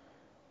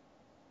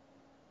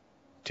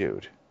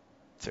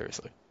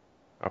 Seriously.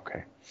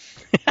 Okay.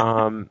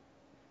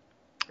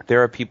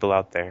 There are people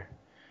out there,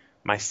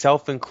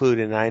 myself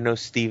included, and I know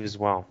Steve as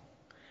well,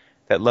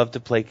 that love to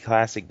play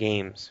classic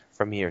games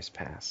from years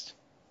past.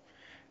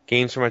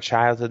 Games from our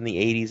childhood in the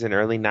 80s and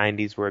early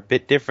 90s were a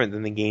bit different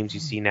than the games you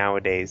see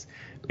nowadays,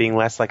 being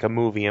less like a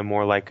movie and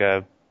more like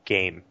a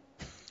game.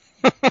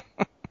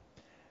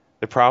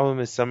 The problem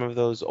is some of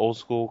those old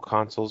school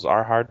consoles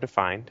are hard to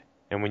find,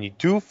 and when you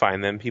do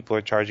find them, people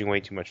are charging way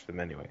too much for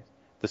them anyways.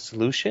 The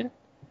solution?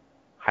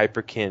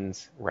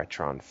 Hyperkin's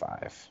Retron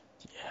 5.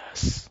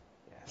 Yes.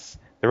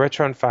 The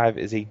Retron 5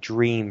 is a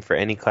dream for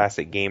any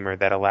classic gamer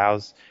that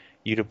allows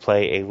you to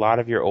play a lot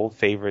of your old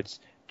favorites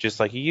just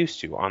like you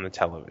used to on the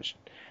television.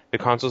 The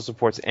console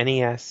supports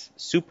NES,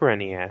 Super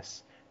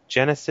NES,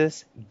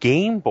 Genesis,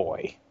 Game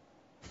Boy,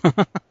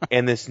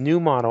 and this new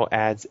model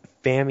adds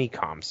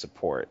Famicom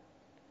support.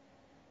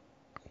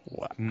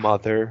 What?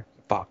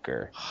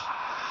 Motherfucker.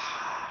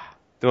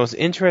 The most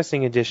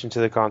interesting addition to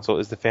the console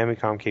is the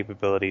Famicom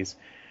capabilities,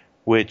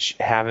 which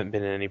haven't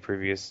been in any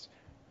previous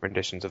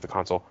renditions of the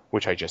console,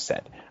 which I just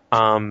said.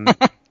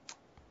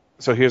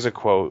 So here's a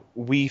quote.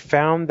 We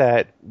found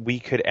that we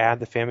could add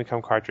the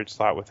Famicom cartridge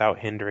slot without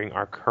hindering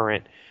our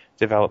current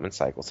development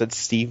cycle, said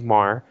Steve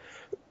Marr,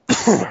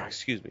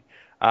 excuse me,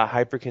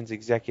 Hyperkin's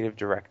executive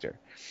director.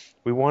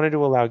 We wanted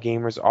to allow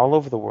gamers all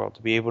over the world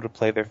to be able to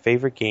play their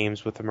favorite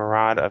games with a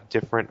myriad of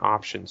different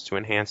options to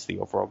enhance the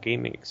overall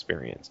gaming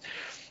experience.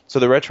 So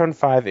the Retron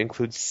 5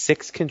 includes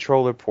 6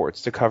 controller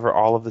ports to cover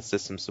all of the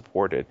systems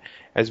supported,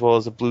 as well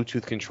as a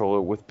Bluetooth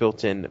controller with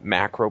built-in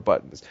macro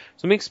buttons.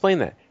 So let me explain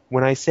that.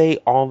 When I say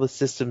all the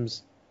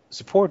systems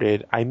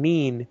supported, I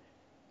mean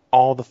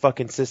all the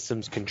fucking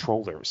system's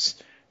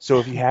controllers. So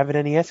if you have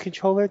an NES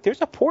controller,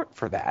 there's a port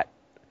for that.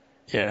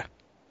 Yeah.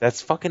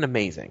 That's fucking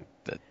amazing.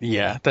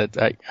 I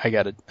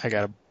got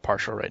a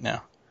partial right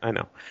now. I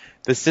know.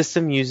 The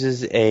system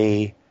uses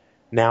a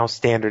now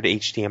standard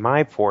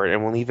HDMI port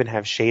and will even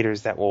have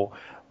shaders that will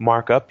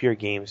mark up your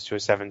games to a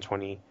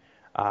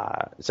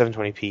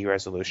 720p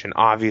resolution.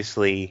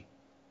 Obviously,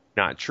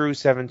 not true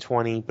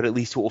 720, but at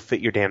least it will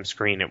fit your damn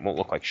screen. It won't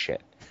look like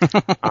shit.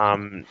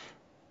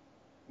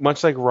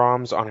 Much like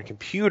ROMs on a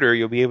computer,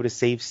 you'll be able to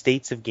save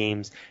states of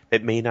games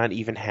that may not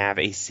even have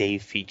a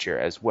save feature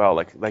as well,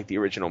 like the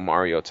original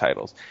Mario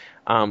titles.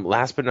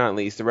 Last but not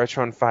least, the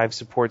Retron 5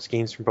 supports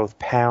games from both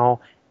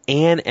PAL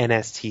and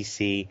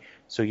NSTC,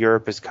 so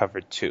Europe is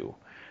covered too.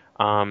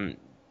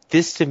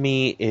 This to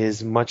me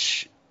is a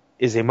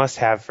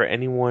must-have for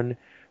anyone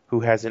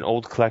who has an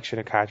old collection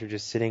of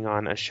cartridges sitting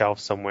on a shelf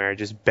somewhere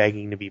just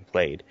begging to be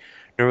played.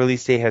 No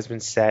release date has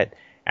been set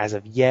as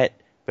of yet,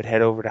 but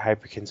head over to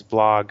Hyperkin's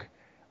blog,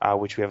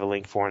 which we have a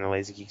link for on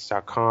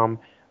thelazygeeks.com,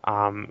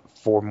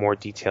 for more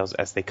details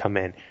as they come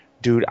in.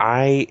 Dude,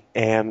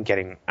 I'm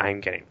getting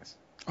this.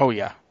 Oh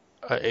yeah.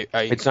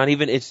 It's not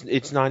even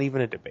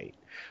a debate.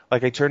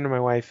 Like, I turned to my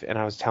wife and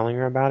I was telling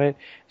her about it.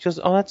 She goes,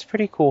 "Oh, that's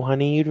pretty cool,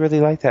 honey. You'd really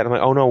like that." I'm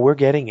like, "Oh no, we're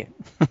getting it."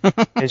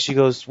 And she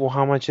goes, "Well,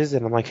 how much is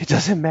it?" I'm like, "It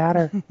doesn't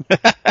matter."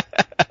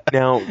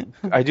 Now,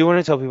 I do want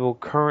to tell people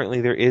currently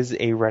there is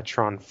a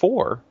Retron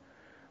 4,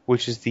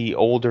 which is the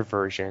older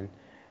version.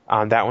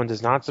 That one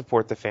does not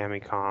support the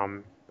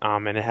Famicom,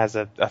 and it has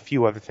a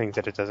few other things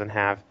that it doesn't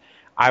have.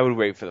 I would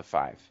wait for the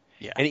 5.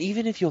 Yeah. And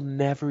even if you'll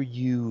never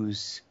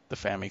use The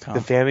Famicom. the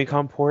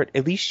Famicom port,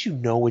 at least you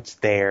know it's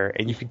there,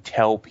 and you can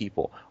tell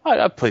people,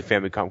 I play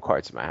Famicom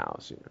carts in my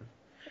house.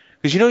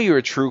 Because you're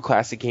a true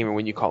classic gamer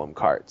when you call them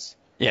carts.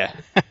 Yeah.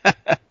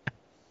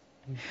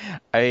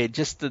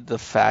 Just the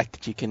fact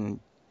that you can...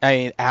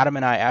 Adam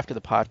and I, after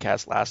the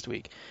podcast last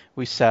week,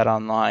 we sat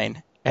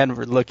online and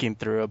were looking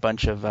through a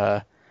bunch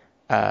of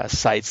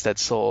sites that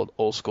sold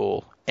old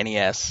school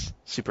NES,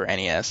 Super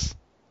NES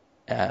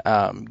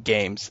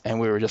games, and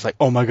we were just like,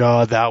 "Oh my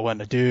god, that one,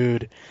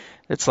 dude!"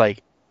 It's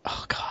like,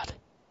 oh god,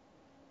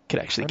 could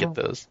actually get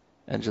those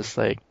and just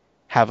like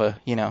have a,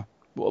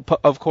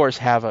 of course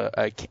have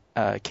a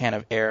can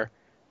of air,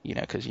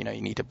 because you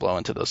need to blow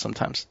into those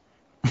sometimes.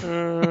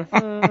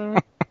 Mm-hmm.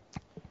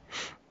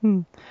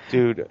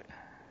 Dude,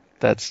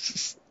 that's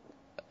just,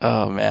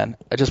 oh man,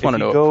 I just want to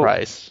know a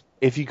price.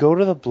 If you go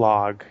to the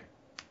blog,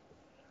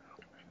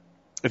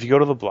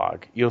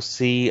 you'll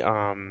see.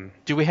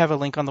 Do we have a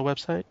link on the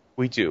website?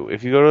 We do.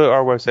 If you go to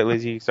our website,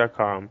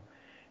 lazygeeks.com,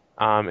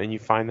 and you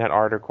find that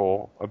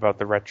article about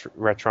the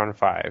Retron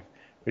 5,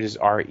 which is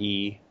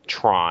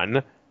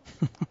R-E-Tron,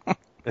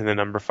 and the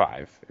number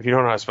 5. If you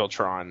don't know how to spell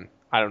Tron,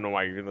 I don't know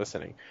why you're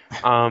listening.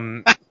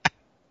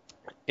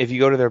 If you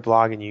go to their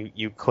blog and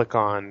you click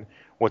on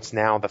what's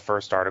now the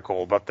first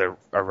article about the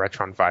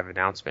Retron 5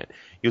 announcement,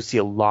 you'll see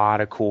a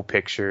lot of cool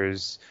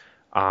pictures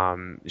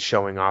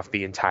showing off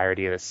the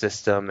entirety of the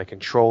system, the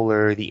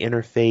controller, the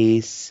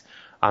interface,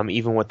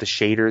 even what the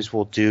shaders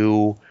will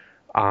do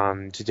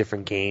to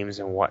different games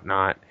and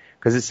whatnot.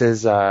 Because it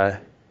says they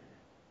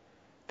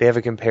have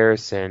a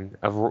comparison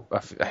of,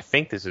 I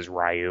think this is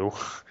Ryu,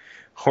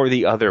 or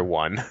the other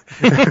one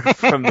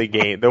from the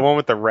game, the one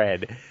with the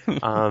red.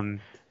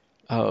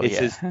 It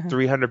says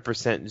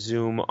 300%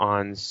 zoom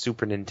on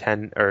Super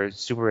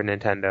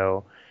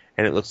Nintendo,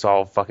 and it looks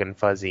all fucking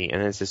fuzzy.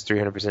 And then it says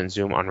 300%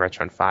 zoom on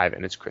Retron 5,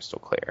 and it's crystal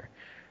clear.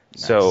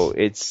 Nice. So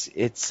it's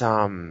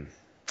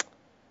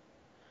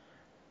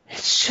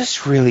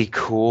just really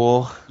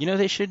cool.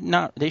 They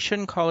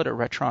shouldn't call it a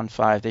Retron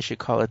 5. They should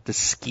call it the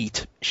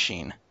Skeet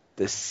machine.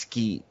 The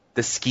Skeet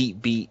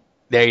beat.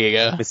 There you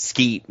go. The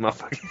Skeet,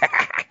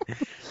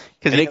 motherfucker.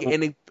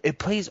 And it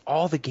plays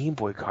all the Game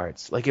Boy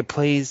cards. Like, it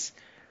plays.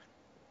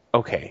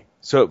 Okay,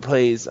 so it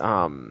plays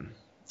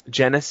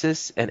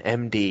Genesis and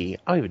MD.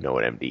 I don't even know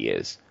what MD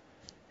is,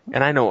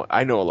 and I know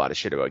a lot of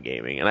shit about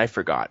gaming, and I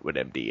forgot what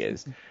MD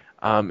is.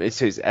 It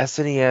says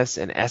SNES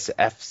and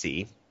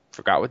SFC.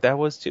 Forgot what that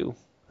was too.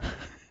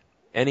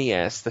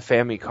 NES, the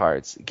Family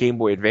cards, Game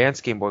Boy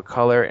Advance, Game Boy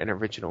Color, and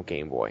original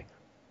Game Boy.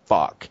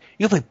 Fuck,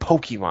 you can play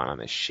Pokemon on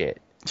this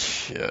shit.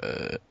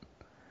 Shit,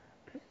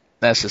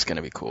 that's just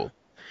gonna be cool.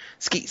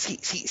 Ski.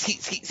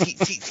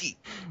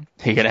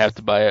 You're gonna have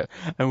to buy it,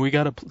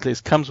 and this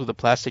comes with a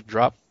plastic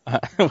drop,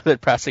 with a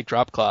plastic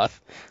drop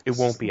cloth. It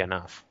won't be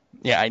enough.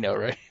 Yeah, I know,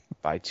 right?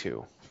 Buy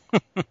 2.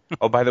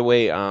 Oh, by the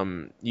way,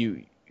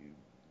 you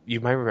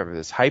might remember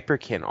this.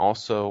 Hyperkin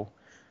also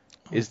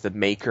is the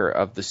maker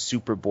of the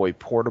Superboy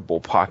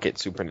Portable Pocket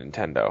Super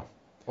Nintendo.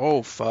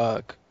 Oh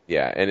fuck.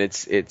 Yeah, and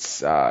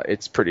it's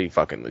pretty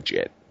fucking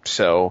legit.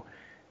 So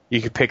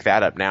you could pick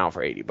that up now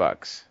for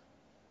 $80.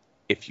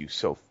 If you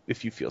feel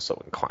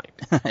so inclined.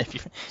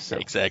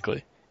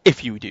 Exactly.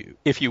 If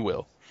you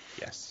will.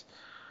 Yes.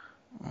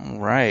 All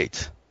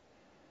right.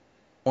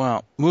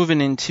 Well,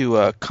 moving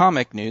into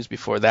comic news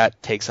before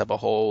that takes up a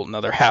whole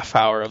another half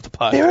hour of the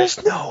podcast. There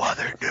is no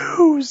other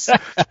news.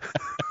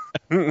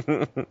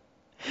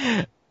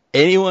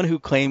 Anyone who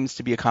claims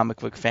to be a comic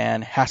book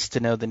fan has to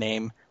know the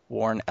name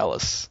Warren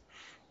Ellis.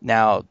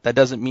 Now, that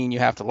doesn't mean you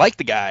have to like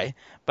the guy,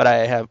 but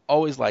I have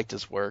always liked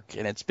his work,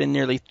 and it's been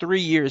nearly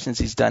 3 years since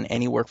he's done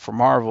any work for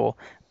Marvel,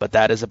 but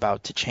that is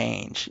about to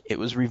change. It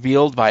was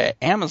revealed via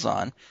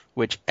Amazon,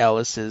 that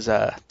Ellis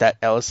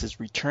is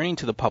returning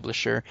to the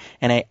publisher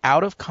in a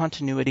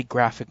out-of-continuity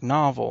graphic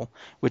novel,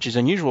 which is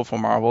unusual for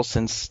Marvel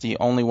since the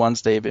only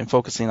ones they've been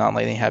focusing on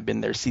lately have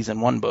been their Season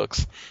 1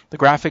 books. The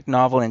graphic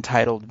novel,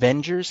 entitled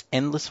Avengers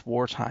Endless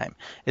Wartime,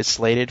 is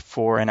slated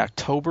for an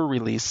October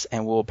release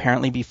and will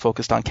apparently be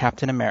focused on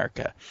Captain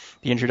America.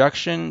 The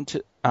introduction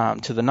to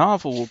the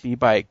novel will be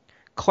by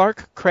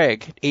Clark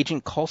Craig,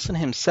 Agent Coulson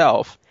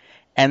himself,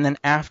 and then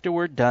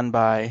afterward done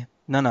by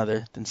none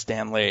other than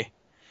Stan Lee.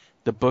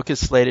 The book is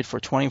slated for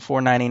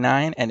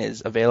 $24.99 and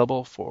is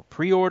available for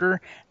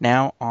pre-order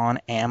now on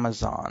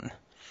Amazon.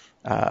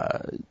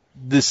 The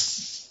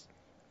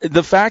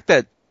fact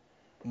that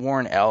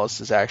Warren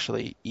Ellis is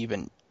actually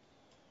even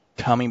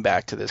coming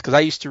back to this, because I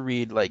used to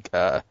read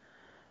I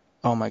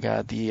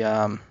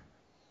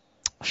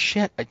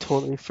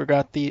totally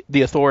forgot the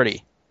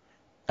Authority.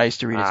 I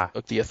used to read his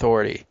book, The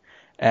Authority,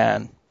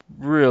 and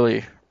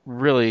really,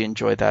 really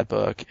enjoyed that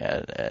book.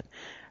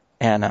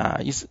 And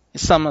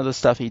some of the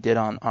stuff he did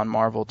on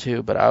Marvel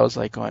too, but I was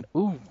like going,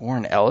 ooh,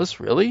 Warren Ellis,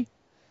 really?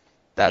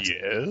 That's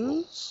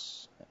going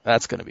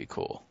to be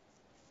cool.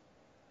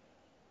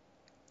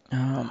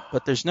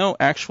 But there's no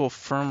actual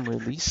firm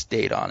release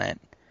date on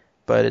it,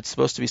 but it's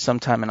supposed to be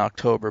sometime in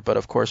October. But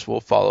of course, we'll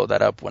follow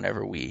that up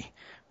whenever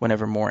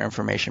more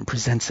information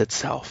presents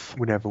itself.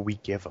 Whenever we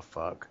give a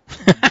fuck.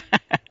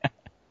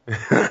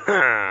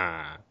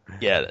 Yeah,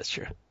 that's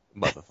true.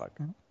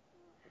 Motherfucker.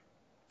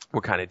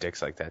 We're kind of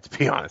dicks like that, to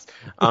be honest.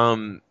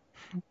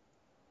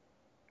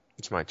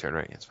 It's my turn,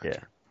 right? It's my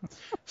turn.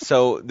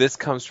 So this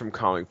comes from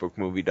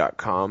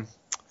comicbookmovie.com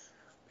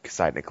because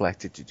I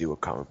neglected to do a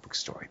comic book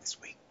story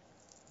this week.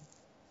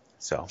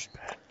 So,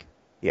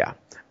 yeah.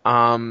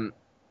 And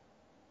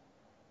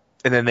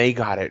then they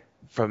got it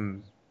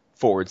from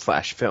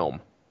 /film.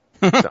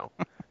 So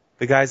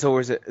the guys over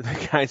at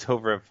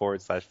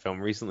 /film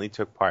recently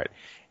took part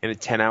in a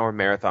 10-hour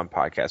marathon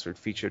podcast which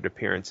featured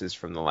appearances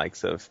from the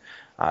likes of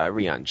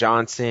Rian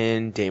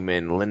Johnson,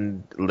 Damon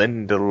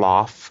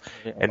Lindelof,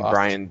 and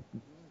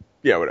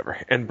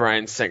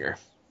Brian Singer.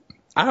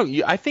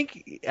 I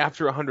think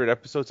after 100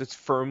 episodes, it's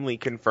firmly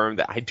confirmed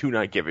that I do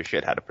not give a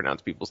shit how to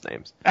pronounce people's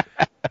names.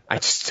 I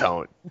just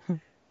don't.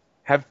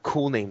 Have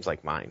cool names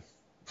like mine.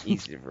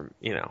 Easy for,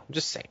 I'm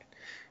just saying.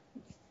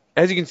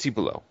 As you can see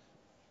below,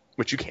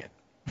 which you can.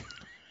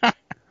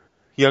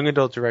 Young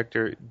adult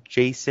director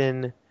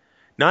Jason,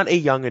 not a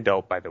young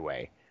adult, by the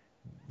way.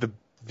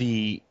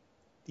 The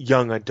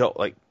young adult,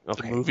 the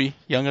movie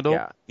Young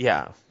Adult?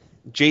 Yeah.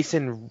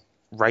 Jason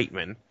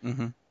Reitman,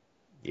 mm-hmm.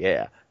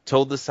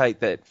 Told the site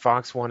that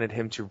Fox wanted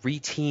him to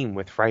re-team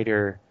with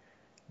writer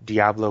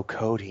Diablo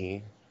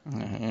Cody,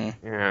 mm-hmm.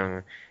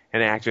 and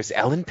actress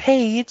Ellen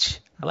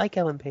Page. I like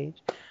Ellen Page.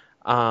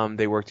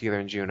 They worked together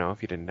in Juno,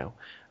 if you didn't know,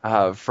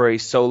 for a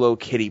solo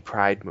Kitty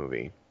Pryde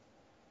movie.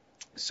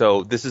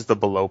 So this is the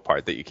below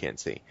part that you can't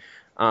see.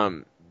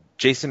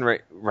 Jason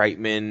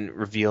Reitman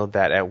revealed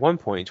that at one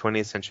point,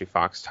 20th Century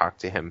Fox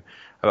talked to him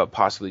about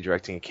possibly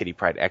directing a Kitty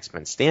Pryde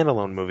X-Men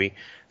standalone movie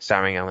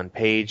starring Ellen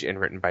Page and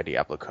written by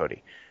Diablo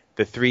Cody.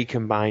 The three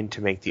combined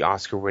to make the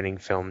Oscar-winning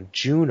film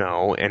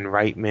Juno, and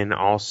Reitman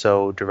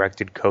also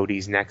directed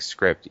Cody's next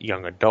script,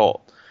 Young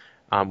Adult,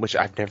 which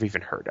I've never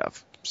even heard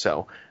of.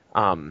 So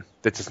that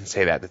doesn't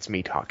say that. That's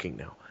me talking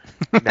now.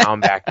 Now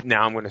I'm back.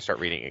 Now I'm going to start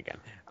reading again.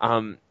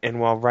 And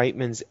while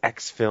Reitman's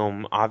X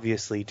film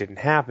obviously didn't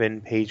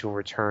happen, Page will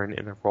return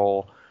in the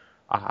role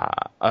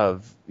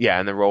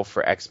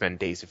for X-Men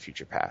Days of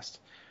Future Past.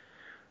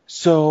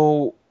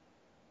 So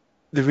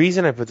the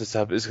reason I put this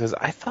up is because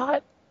I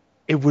thought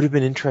it would have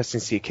been interesting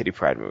to see a Kitty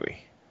Pryde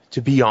movie,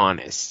 to be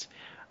honest.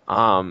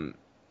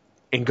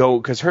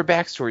 Because her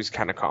backstory is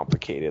kind of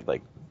complicated,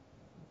 like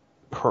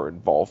her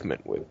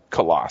involvement with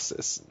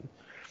Colossus and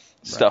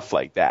stuff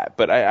like that.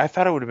 But I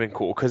thought it would have been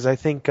cool because I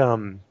think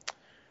Ellen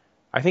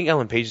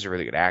Page is a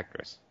really good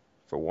actress,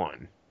 for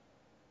one.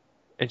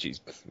 And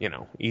she's,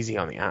 easy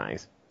on the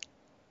eyes.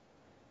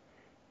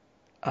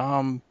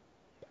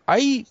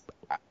 I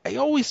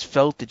always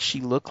felt that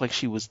she looked like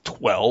she was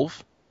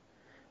 12.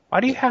 Why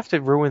do you have to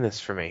ruin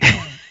this for me?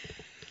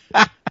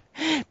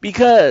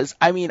 Because,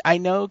 I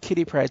know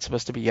Kitty Pryde's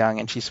supposed to be young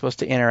and she's supposed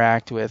to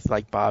interact with,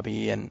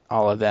 Bobby and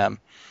all of them.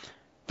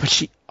 But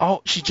she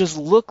just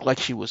looked like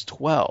she was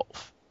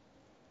 12.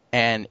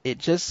 And it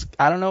just,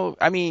 I don't know,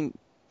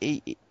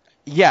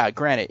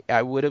 granted,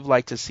 I would have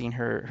liked to have seen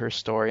her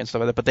story and stuff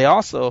like that, but they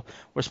also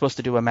were supposed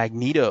to do a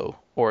Magneto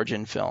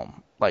origin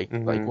film, like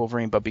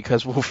Wolverine, but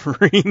because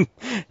Wolverine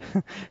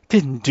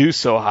didn't do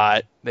so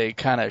hot, they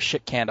kind of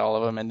shit-canned all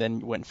of them and then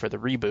went for the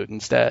reboot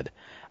instead.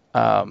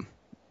 I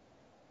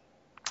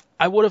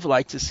would have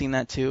liked to have seen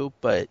that too,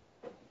 but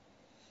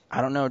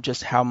I don't know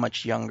just how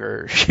much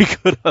younger she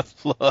could have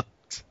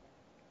looked.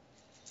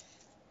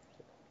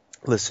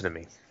 Listen to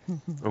me.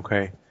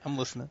 Okay. I'm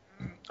listening.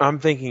 I'm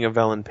thinking of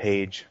Ellen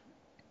Page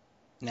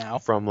Now.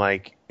 from,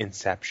 like,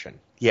 Inception.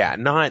 Yeah,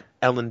 not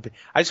Ellen.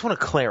 I just want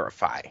to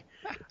clarify.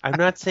 I'm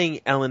not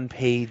saying Ellen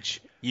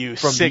Page You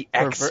from the sick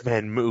pervert.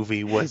 X-Men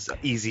movie was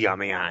easy on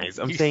the eyes.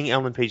 I'm saying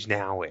Ellen Page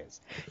now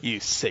is. You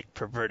sick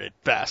perverted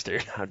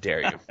bastard. How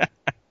dare you?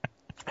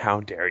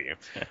 How dare you?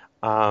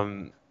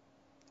 And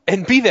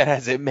be that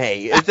as it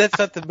may, that's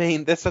not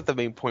the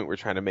main point we're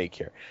trying to make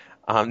here.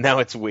 Now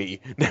it's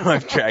we. Now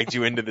I've dragged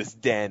you into this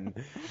den.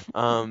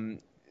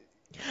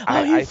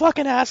 You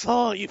fucking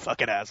asshole! You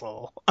fucking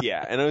asshole!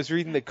 Yeah, and I was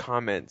reading the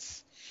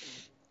comments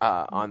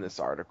on this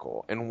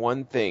article, and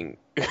one thing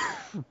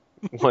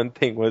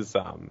was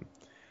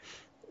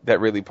that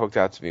really poked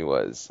out to me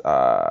was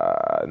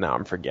now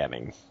I'm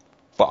forgetting.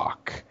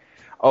 Fuck.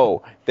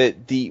 Oh,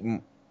 that the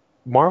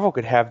Marvel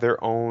could have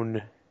their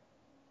own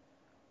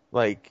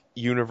like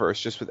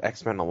universe just with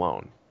X-Men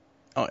alone.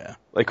 Oh yeah.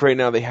 Like right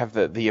now they have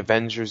the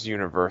Avengers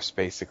universe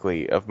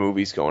basically of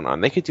movies going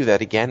on. They could do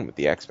that again with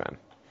the X-Men.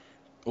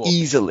 Well,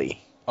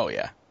 easily. Oh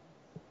yeah.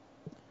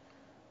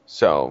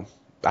 So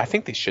I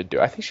think they should do.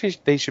 I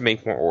think they should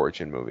make more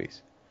origin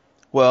movies.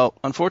 Well,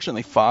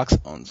 unfortunately, Fox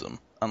owns them.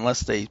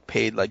 Unless they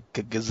paid like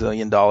 $1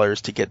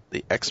 gazillion to get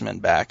the X-Men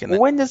back, and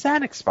when does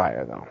that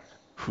expire though?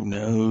 Who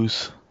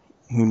knows?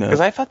 Who knows? Because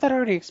I thought that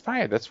already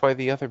expired. That's why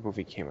the other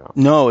movie came out.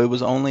 No, it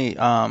was only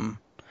what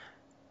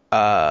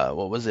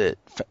was it?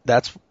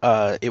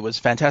 It was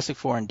Fantastic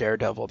Four and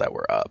Daredevil that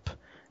were up,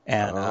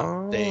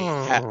 and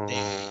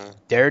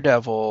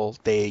Daredevil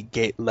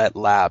they let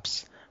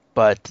lapse,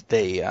 but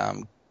they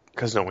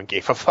because no one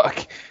gave a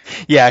fuck.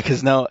 Yeah,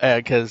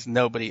 because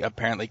nobody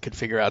apparently could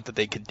figure out that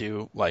they could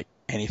do like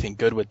anything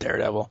good with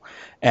Daredevil,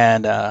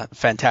 and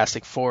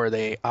Fantastic Four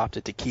they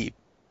opted to keep.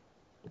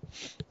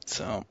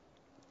 So,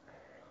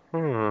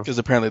 because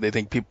apparently they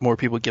think more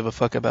people give a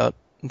fuck about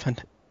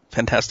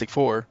Fantastic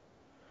Four.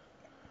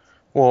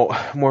 Well,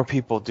 more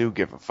people do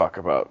give a fuck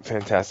about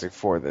Fantastic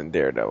Four than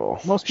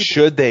Daredevil. Most people...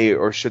 Should they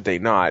or should they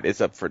not?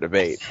 It's up for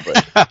debate.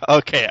 But...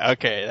 okay.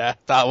 That's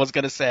what I was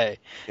gonna say.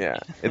 Yeah,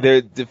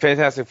 the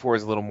Fantastic Four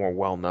is a little more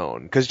well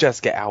known because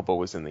Jessica Alba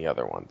was in the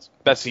other ones.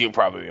 That's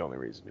probably the only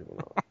reason people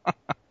know. To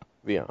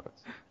be honest.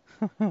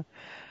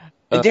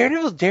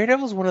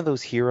 Daredevil's one of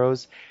those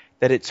heroes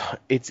that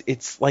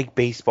it's like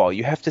baseball.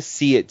 You have to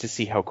see it to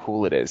see how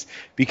cool it is.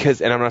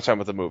 Because, and I'm not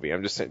talking about the movie.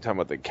 I'm just talking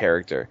about the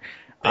character.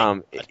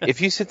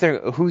 If you sit there,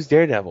 who's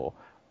Daredevil?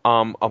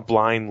 A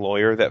blind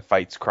lawyer that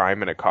fights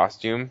crime in a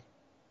costume.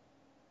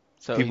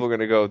 So people are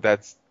gonna go,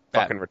 that's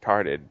fucking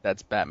retarded.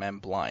 That's Batman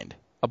blind.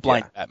 A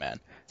blind Batman.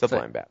 It's a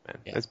blind Batman.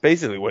 Yeah. That's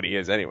basically what he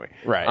is anyway.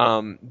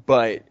 Right.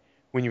 But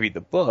when you read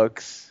the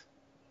books,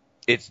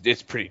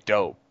 it's pretty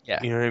dope. Yeah.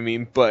 You know what I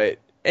mean? But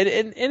and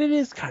it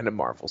is kind of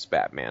Marvel's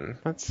Batman.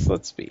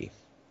 Let's be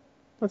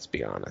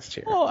honest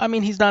here. Well, I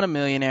mean, he's not a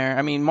millionaire.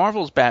 I mean,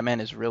 Marvel's Batman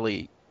is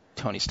really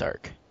Tony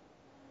Stark.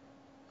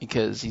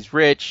 Because he's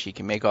rich, he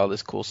can make all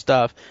this cool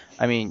stuff.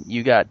 I mean,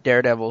 you got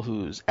Daredevil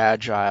who's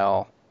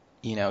agile,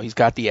 he's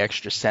got the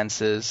extra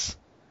senses,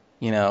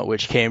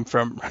 which came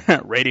from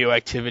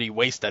radioactivity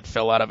waste that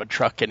fell out of a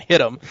truck and hit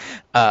him.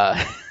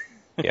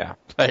 Yeah.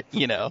 But,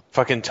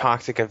 Fucking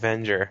Toxic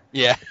Avenger.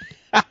 Yeah.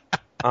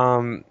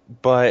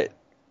 But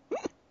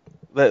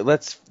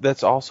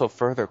let's also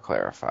further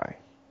clarify.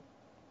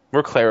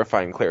 We're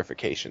clarifying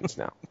clarifications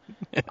now.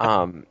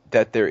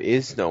 That there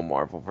is no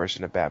Marvel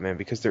version of Batman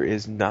because there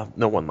is no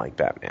one like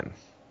Batman.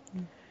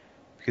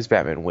 Because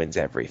Batman wins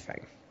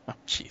everything. Oh,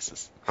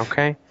 Jesus.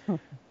 Okay?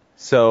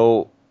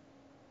 So,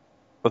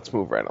 let's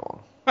move right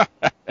along.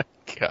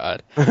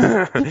 God.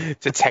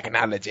 To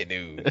technology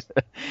news.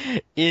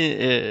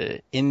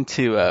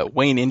 Into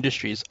Wayne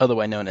Industries,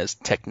 otherwise known as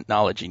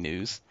technology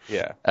news.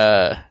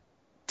 Yeah.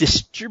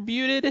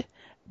 Distributed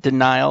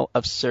denial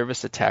of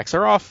service attacks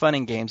are all fun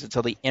and games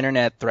until the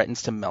internet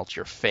threatens to melt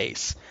your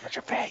face. Melt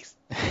your face.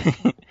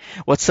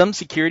 What some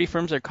security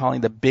firms are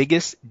calling the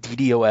biggest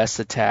DDoS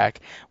attack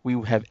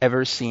we have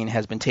ever seen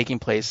has been taking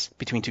place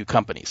between two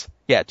companies.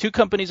 Yeah, two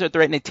companies are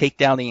threatening to take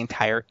down the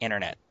entire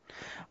internet.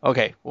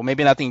 Okay, well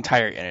maybe not the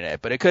entire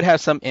internet, but it could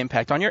have some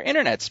impact on your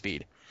internet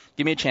speed.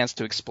 Give me a chance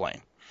to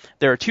explain.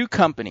 There are two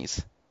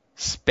companies,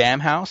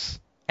 Spamhaus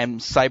and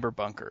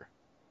Cyberbunker.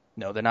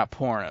 No, they're not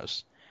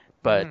pornos.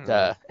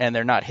 But and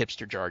they're not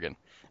hipster jargon.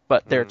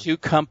 But there are two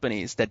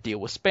companies that deal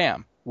with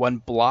spam. One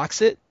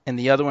blocks it, and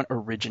the other one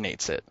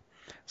originates it.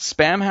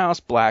 Spamhaus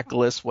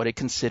blacklists what it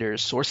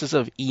considers sources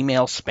of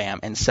email spam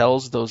and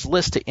sells those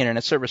lists to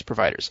internet service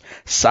providers.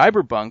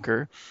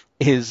 Cyberbunker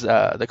is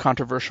the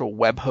controversial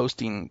web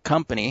hosting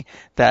company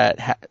that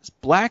has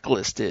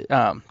blacklisted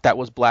that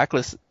was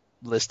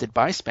blacklisted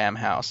by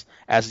Spamhaus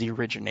as the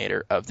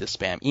originator of the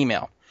spam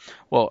email.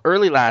 Well,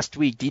 early last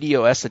week,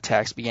 DDoS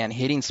attacks began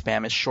hitting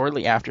Spamhaus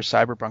shortly after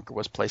Cyberbunker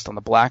was placed on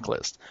the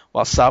blacklist.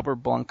 While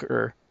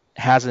Cyberbunker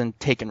hasn't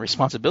taken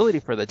responsibility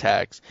for the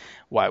attacks,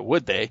 why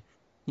would they?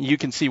 You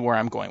can see where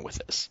I'm going with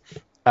this.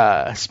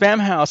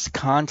 Spamhaus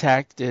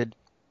contacted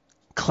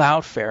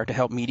Cloudflare to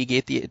help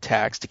mitigate the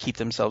attacks to keep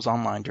themselves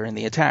online during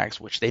the attacks,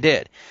 which they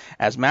did.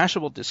 As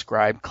Mashable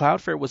described,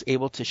 Cloudflare was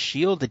able to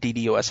shield the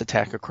DDoS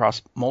attack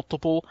across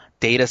multiple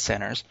data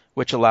centers,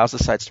 which allows the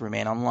sites to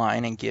remain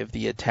online and give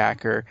the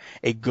attacker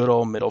a good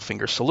old middle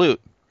finger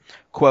salute.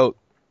 Quote,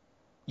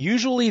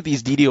 usually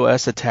these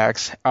DDoS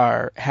attacks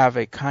have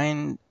a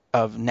kind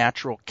of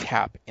natural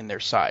cap in their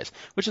size,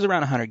 which is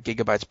around 100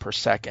 gigabytes per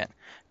second.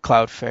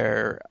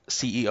 Cloudflare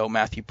CEO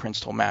Matthew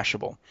Prince told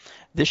Mashable.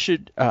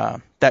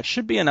 That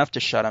should be enough to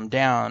shut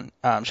down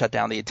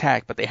the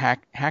attack, but the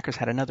hackers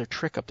had another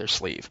trick up their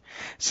sleeve.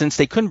 Since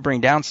they couldn't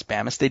bring down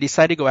Spamis, they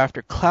decided to go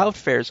after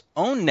Cloudflare's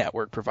own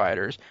network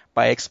providers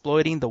by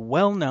exploiting the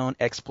well-known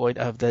exploit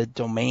of the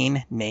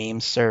domain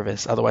name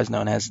service, otherwise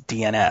known as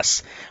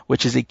DNS,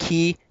 which is a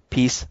key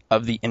piece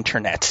of the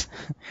internet.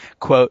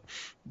 Quote,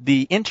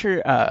 the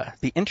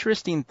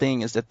interesting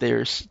thing is that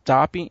they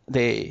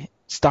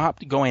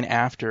stopped going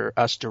after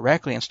us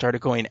directly and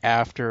started going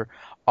after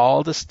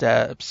all the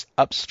steps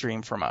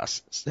upstream from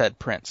us, said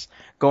Prince,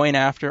 going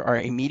after our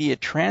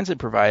immediate transit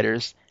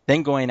providers,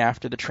 then going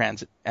after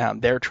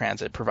their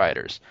transit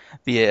providers.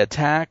 The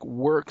attack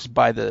works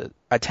by the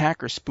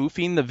attacker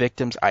spoofing the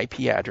victim's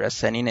IP address,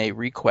 sending a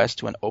request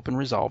to an open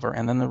resolver,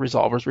 and then the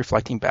resolvers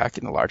reflecting back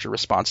in the larger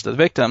response to the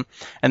victim,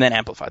 and then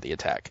amplify the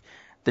attack.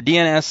 The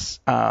DNS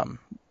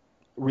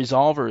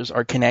resolvers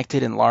are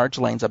connected in large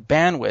lanes of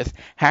bandwidth.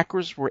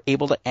 Hackers were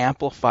able to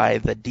amplify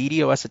the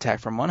DDoS attack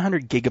from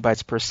 100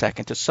 gigabytes per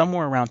second to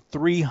somewhere around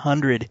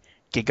 300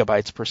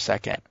 gigabytes per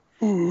second.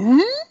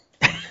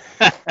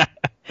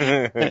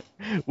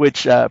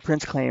 Which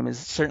Prince claims is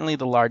certainly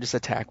the largest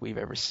attack we've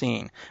ever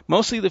seen.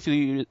 Mostly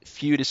the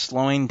feud is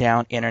slowing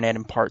down internet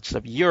in parts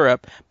of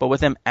Europe, but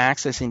with them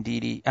accessing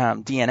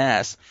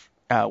DNS,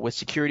 with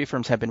security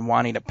firms have been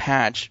wanting to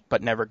patch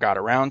but never got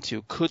around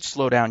to, could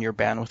slow down your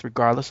bandwidth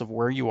regardless of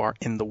where you are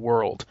in the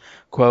world.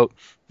 Quote,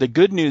 the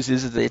good news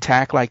is that the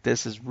attack like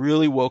this has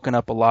really woken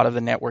up a lot of the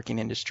networking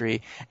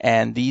industry,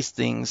 and these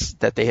things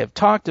that they have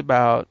talked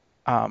about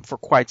for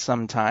quite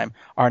some time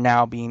are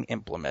now being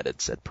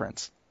implemented, said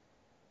Prince.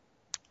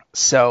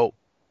 So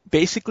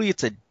basically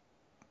it's a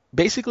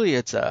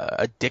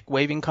dick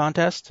waving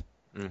contest.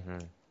 Mm-hmm.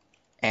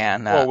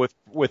 And well,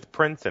 with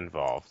Prince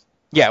involved.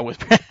 Yeah,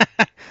 with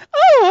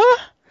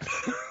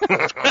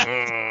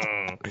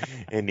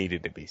It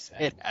needed to be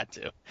said. It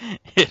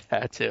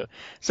had to.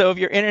 So if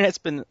your internet's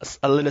been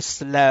a little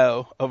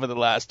slow over the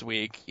last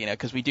week,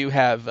 because we do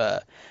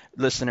have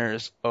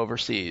listeners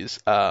overseas,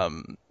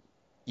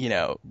 you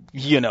know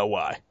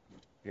why.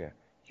 Yeah.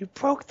 You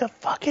broke the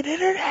fucking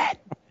internet.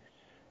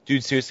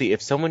 Dude, seriously,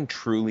 if someone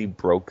truly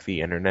broke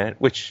the internet,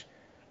 which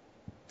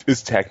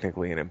is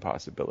technically an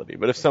impossibility,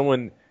 but if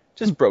someone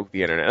just broke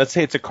the internet, let's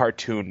say it's a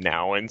cartoon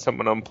now and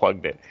someone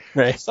unplugged it,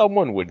 right?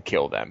 Someone would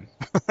kill them.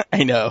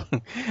 I know.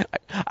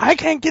 I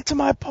can't get to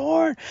my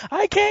porn.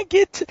 I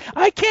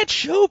can't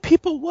show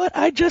people what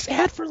I just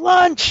had for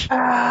lunch.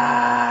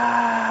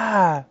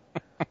 Ah!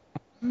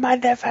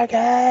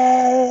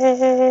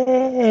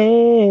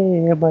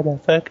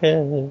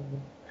 Motherfucker!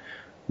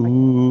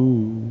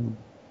 Ooh.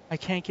 I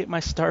can't get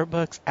my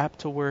Starbucks app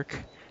to work.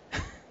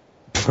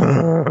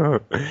 How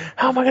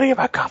am I gonna get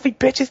my coffee,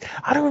 bitches?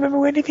 I don't remember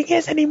where anything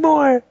is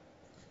anymore.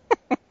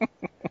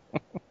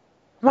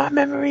 My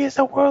memory is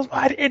the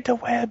worldwide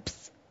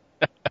interwebs.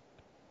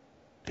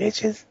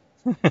 Bitches.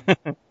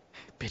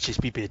 Bitches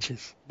be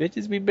bitches.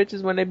 Bitches be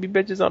bitches when they be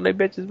bitches on they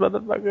bitches,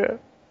 motherfucker.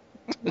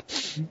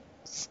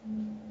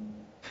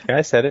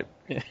 I said it.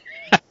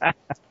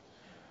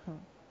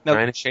 No.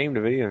 I'm ashamed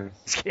of it.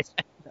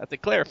 Not to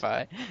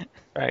clarify.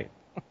 Right.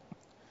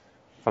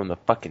 From the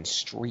fucking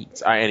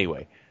streets.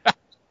 Anyway.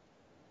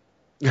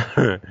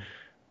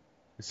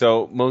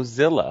 So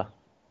Mozilla,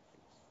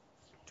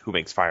 who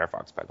makes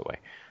Firefox, by the way,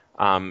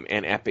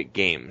 and Epic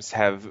Games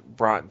have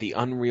brought the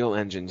Unreal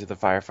Engine to the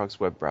Firefox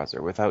web browser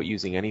without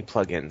using any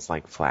plugins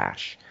like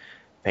Flash.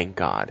 Thank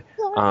God.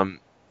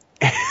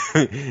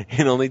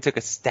 It only took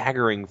a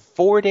staggering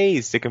 4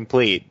 days to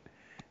complete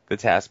the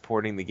task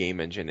porting the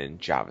game engine in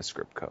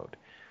JavaScript code.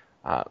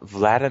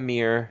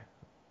 Vladimir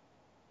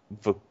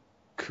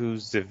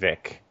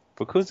Vukovic.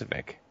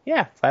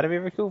 Yeah,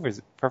 Vladimir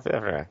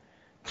Vukovic.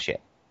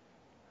 Shit.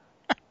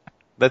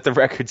 Let the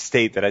record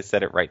state that I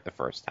said it right the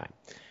first time.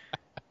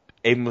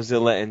 A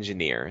Mozilla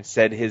engineer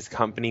said his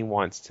company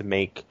wants to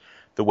make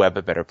the web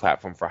a better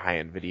platform for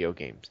high-end video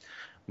games.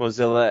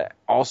 Mozilla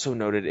also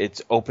noted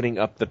it's opening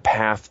up the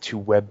path to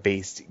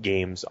web-based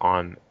games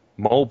on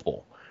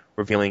mobile,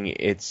 revealing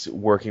it's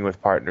working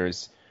with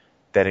partners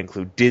that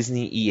include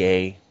Disney,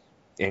 EA,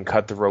 and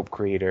Cut the Rope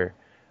creator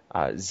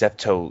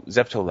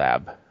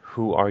Zeptolab,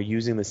 who are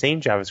using the same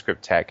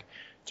JavaScript tech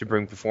to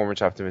bring performance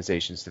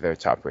optimizations to their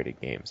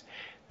top-rated games.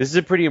 This is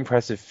a pretty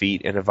impressive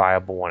feat and a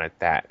viable one at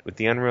that. With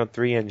the Unreal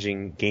 3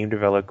 engine, game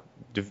developers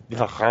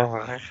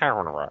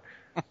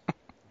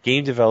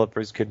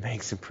could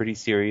make some pretty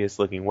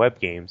serious-looking web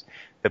games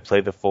that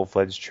play like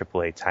full-fledged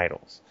AAA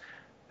titles.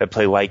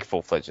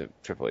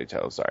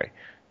 Sorry.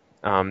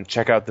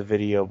 Check out the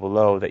video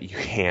below that you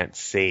can't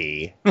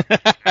see.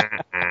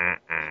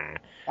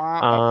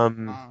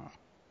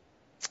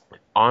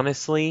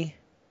 Honestly,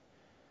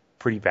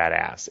 pretty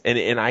badass.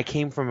 And I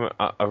came from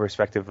a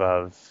perspective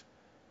of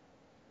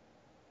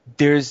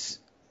there's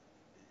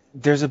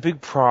a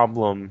big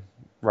problem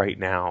right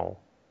now.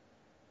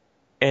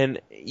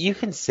 And you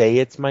can say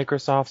it's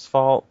Microsoft's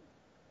fault,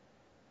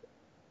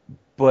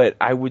 but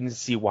I wouldn't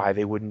see why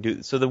they wouldn't do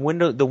it. So the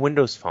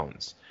Windows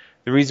phones,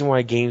 the reason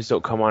why games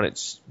don't come on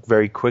it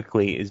very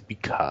quickly is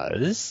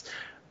because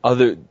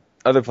other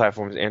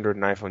platforms, Android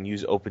and iPhone,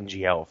 use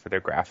OpenGL for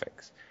their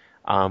graphics.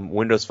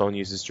 Windows Phone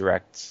uses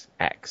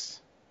DirectX,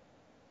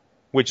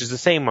 which is the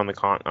same on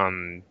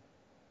the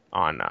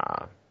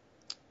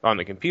on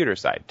the computer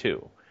side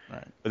too.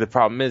 Right. But the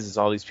problem is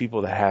all these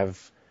people that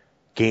have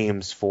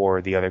games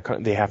for the other,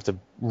 they have to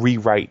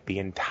rewrite the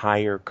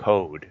entire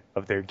code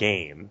of their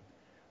game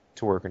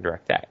to work in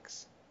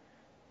DirectX.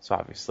 So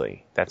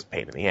obviously that's a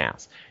pain in the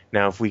ass.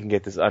 Now, if we can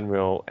get this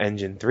Unreal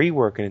Engine 3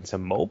 working in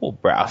some mobile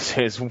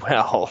browsers,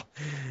 well,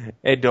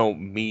 it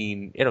don't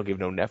give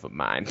no never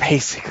mind,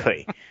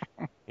 basically.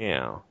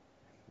 And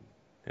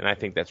I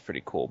think that's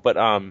pretty cool. But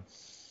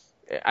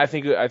I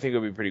think it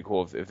would be pretty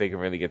cool if they can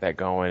really get that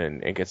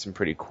going and get some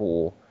pretty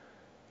cool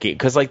game.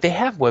 Because like they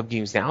have web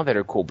games now that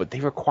are cool, but they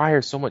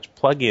require so much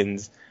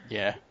plugins.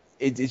 Yeah.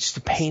 It's just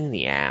a pain in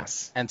the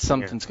ass. And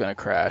something's gonna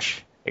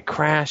crash. It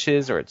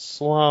crashes, or it's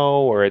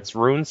slow, or it's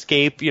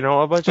RuneScape,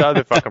 a bunch of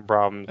other fucking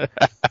problems.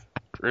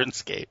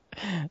 RuneScape.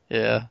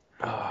 Yeah.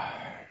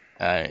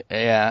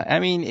 Yeah. I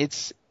mean,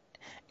 it's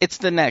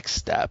the next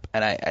step,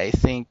 and I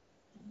think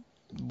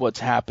what's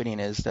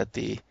happening is that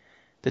the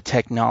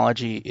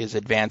technology is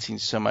advancing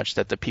so much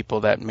that the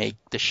people that make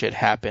the shit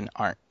happen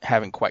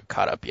haven't quite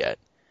caught up yet.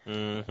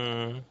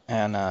 Mm-hmm.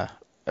 And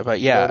but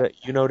yeah,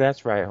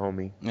 that's right,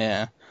 homie.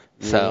 Yeah.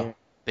 So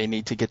they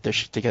need to get their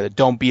shit together.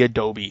 Don't be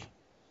Adobe.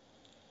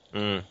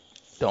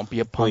 Don't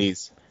be a punk.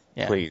 Please.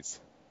 Yeah. Please.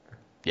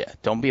 Yeah.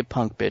 Don't be a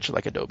punk bitch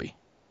like Adobe.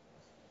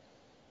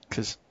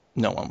 Because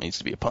no one needs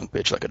to be a punk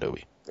bitch like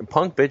Adobe. A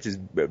punk bitch is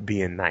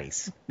being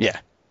nice. Yeah.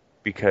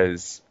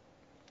 Because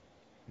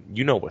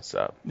you know what's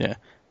up. Yeah.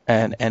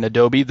 And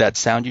Adobe, that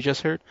sound you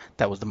just heard,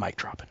 that was the mic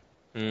dropping.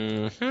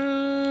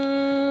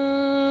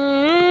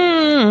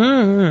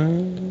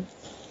 Mm-hmm.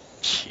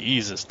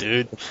 Jesus,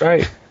 dude. That's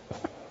right.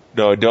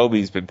 No,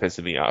 Adobe's been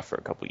pissing me off for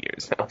a couple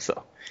years now,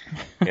 so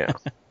yeah.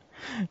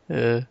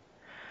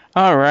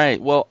 All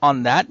right. Well,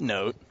 on that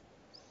note,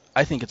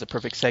 I think it's a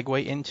perfect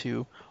segue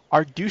into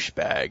our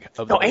douchebag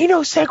of the week. Ain't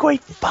no segue.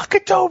 Fuck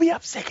Adobe.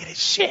 I'm sick of this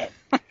shit.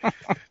 I'm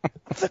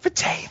flipping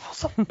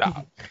tables.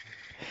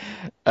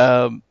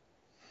 No.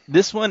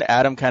 This one,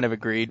 Adam kind of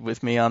agreed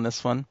with me on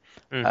this one.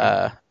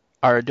 Mm-hmm.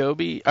 Our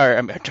Adobe.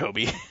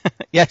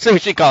 Yeah, so we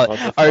should call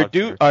it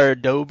our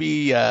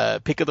Adobe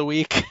pick of the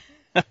week.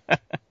 I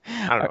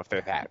don't know if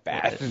they're that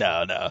bad.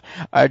 No.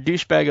 Our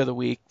douchebag of the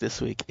week this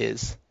week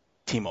is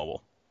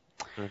T-Mobile.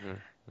 Mm-hmm.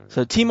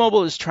 So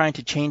T-Mobile is trying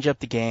to change up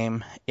the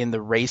game in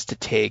the race to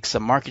take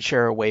some market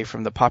share away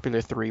from the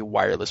popular three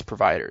wireless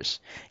providers.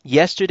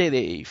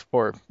 Yesterday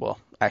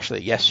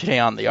yesterday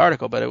on the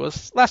article, but it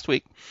was last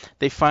week,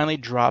 they finally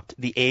dropped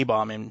the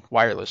A-bomb in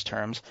wireless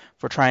terms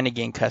for trying to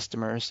gain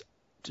customers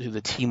to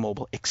the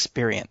T-Mobile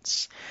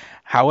experience.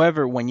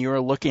 However, when you're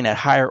looking at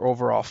higher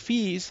overall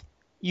fees,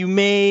 you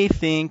may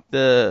think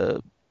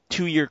the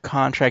 2-year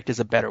contract is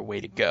a better way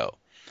to go.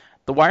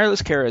 The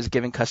wireless carrier is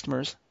giving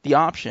customers the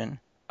option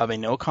of a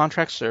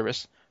no-contract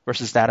service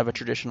versus that of a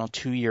traditional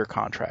 2-year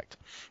contract.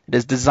 It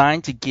is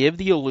designed to give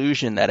the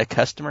illusion that a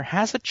customer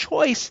has a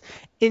choice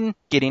in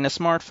getting a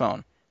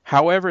smartphone.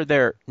 However,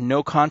 their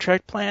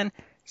no-contract plan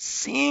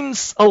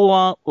seems a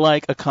lot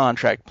like a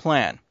contract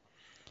plan.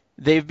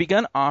 They've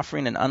begun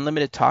offering an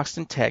unlimited talks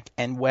and tech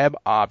and web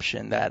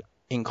option that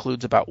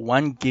includes about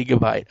 1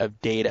 gigabyte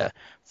of data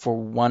for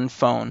one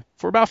phone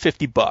for about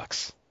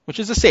 $50, which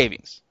is a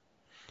savings,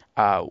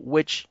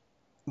 which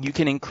you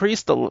can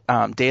increase the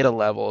data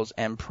levels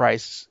and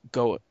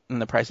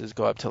the prices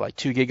go up to like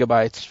 2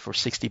 gigabytes for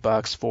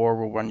 $60. 4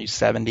 will run you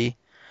 $70.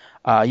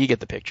 You get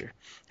the picture.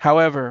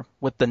 However,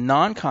 with the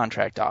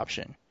non-contract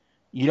option,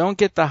 you don't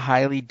get the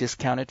highly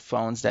discounted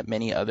phones that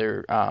many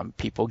other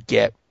people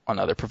get on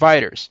other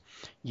providers.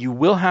 You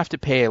will have to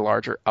pay a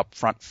larger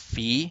upfront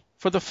fee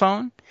for the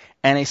phone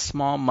and a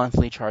small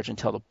monthly charge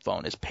until the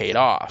phone is paid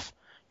off.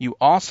 You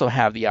also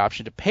have the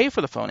option to pay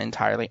for the phone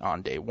entirely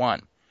on day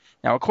one.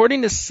 Now,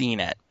 according to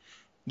CNET,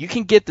 you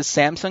can get the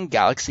Samsung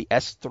Galaxy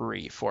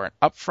S3 for an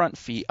upfront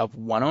fee of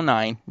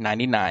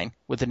 $109.99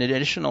 with an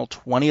additional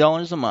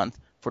 $20 a month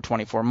for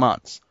 24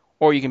 months.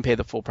 Or you can pay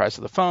the full price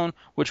of the phone,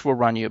 which will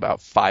run you about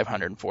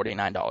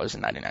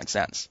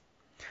 $549.99.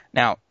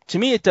 Now, to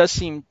me, it does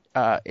seem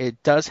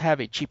it does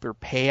have a cheaper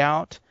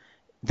payout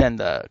than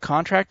the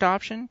contract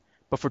option.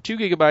 But for 2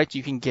 gigabytes,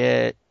 you can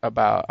get out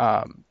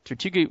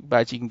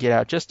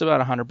just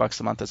about $100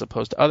 a month, as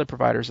opposed to other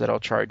providers that'll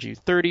charge you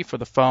 $30 for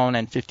the phone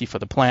and $50 for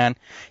the plan.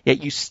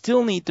 Yet you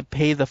still need to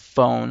pay the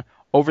phone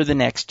over the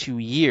next 2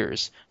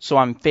 years. So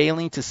I'm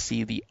failing to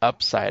see the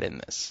upside in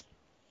this.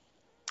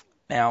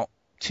 Now,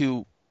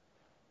 to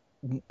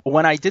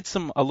when I did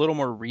a little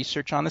more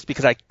research on this,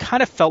 because I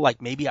kind of felt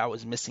like maybe I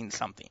was missing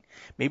something.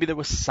 Maybe there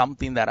was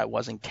something that I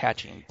wasn't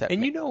catching.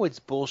 And you know it's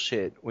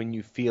bullshit when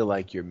you feel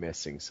like you're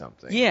missing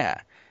something.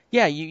 Yeah.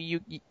 Yeah,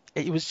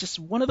 it was just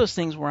one of those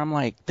things where I'm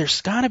like,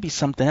 there's got to be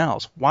something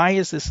else. Why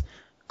is this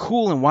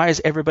cool, and why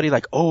is everybody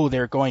like, oh,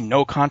 they're going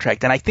no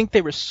contract? And I think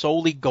they were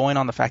solely going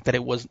on the fact that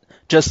it was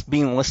just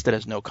being listed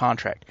as no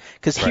contract.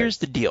 Because here's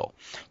the deal.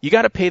 You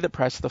got to pay the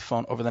price of the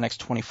phone over the next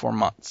 24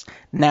 months.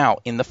 Now,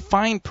 in the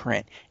fine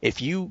print,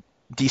 if you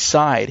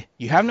decide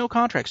you have no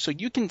contract, so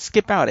you can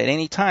skip out at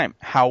any time.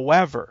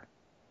 However,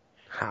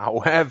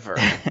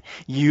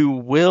 you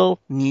will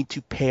need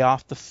to pay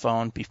off the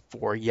phone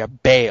before you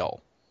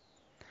bail.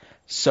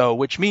 So,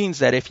 which means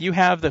that if you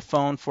have the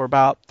phone for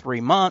about 3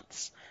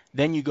 months,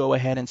 then you go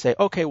ahead and say,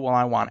 okay, well,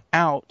 I want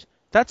out.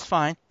 That's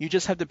fine. You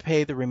just have to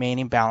pay the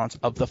remaining balance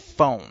of the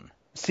phone.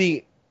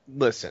 See,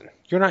 listen,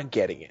 you're not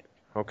getting it,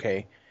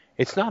 okay?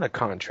 It's not a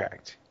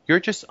contract. You're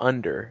just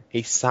under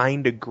a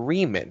signed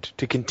agreement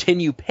to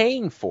continue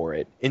paying for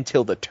it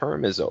until the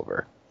term is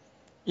over.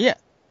 Yeah,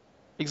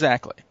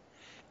 exactly.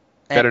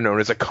 Better known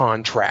as a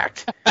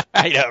contract.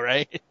 I know,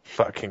 right?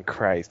 Fucking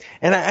Christ.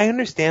 And I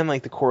understand,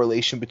 like, the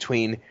correlation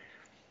between,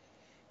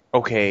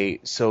 okay,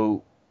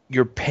 so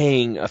you're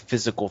paying a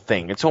physical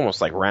thing. It's almost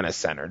like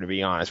Rent-A-Center, to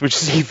be honest, which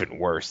is even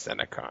worse than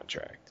a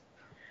contract.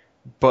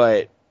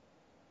 But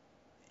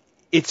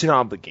it's an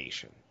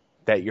obligation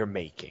that you're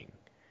making.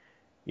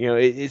 You know,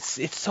 it's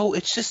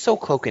just so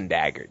cloak and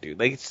dagger, dude.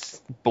 Like, it's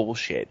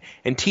bullshit.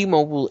 And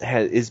T-Mobile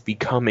is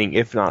becoming,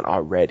 if not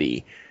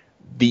already,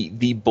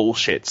 the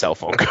bullshit cell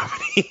phone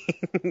company.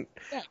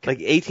 Yeah. Like,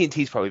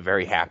 AT&T is probably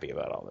very happy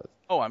about all this.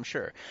 Oh, I'm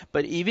sure.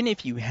 But even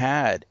if you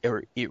had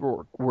or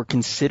were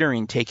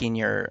considering taking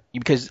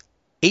because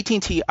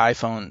AT&T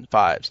iPhone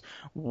 5s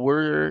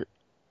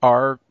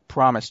are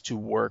promised to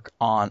work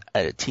on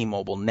a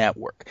T-Mobile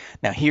network.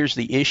 Now, here's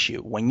the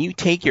issue. When you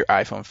take your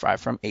iPhone 5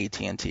 from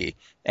AT&T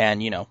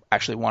and,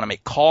 actually want to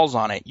make calls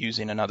on it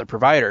using another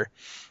provider,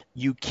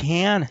 you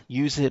can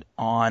use it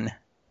on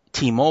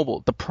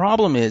T-Mobile. The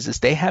problem is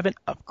they haven't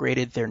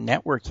upgraded their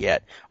network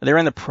yet. They're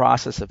in the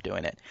process of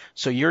doing it.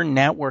 So your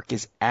network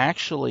is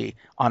actually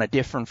on a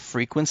different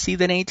frequency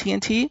than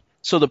AT&T.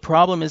 So the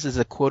problem is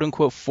a quote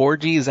unquote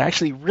 4G is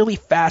actually really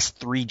fast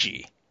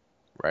 3G.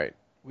 Right.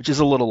 Which is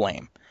a little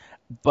lame.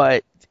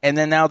 And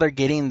then now they're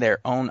getting their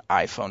own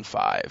iPhone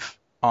 5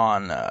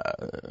 on,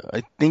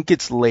 I think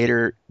it's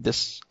later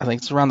I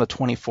think it's around the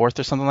 24th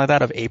or something like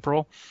that of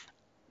April.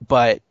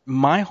 But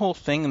my whole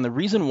thing, and the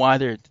reason why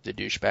they're the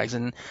douchebags,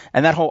 and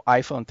that whole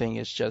iPhone thing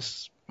is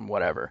just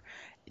whatever.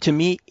 To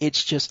me,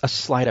 it's just a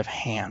sleight of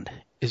hand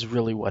is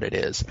really what it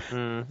is.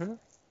 Mm-hmm.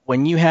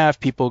 When you have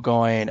people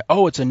going,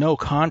 oh, it's a no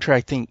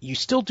contract thing, you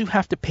still do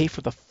have to pay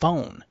for the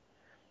phone.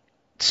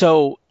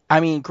 So, I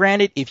mean,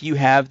 granted, if you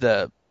have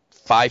the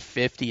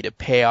 $550 to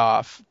pay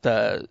off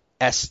the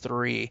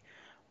S3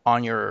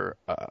 on your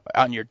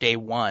day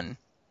one,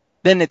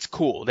 then it's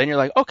cool. Then you're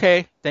like,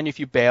 okay. Then if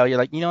you bail, you're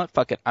like, you know what?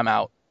 Fuck it. I'm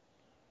out.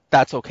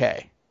 That's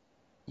okay.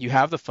 You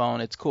have the phone.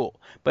 It's cool.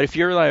 But if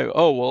you're like,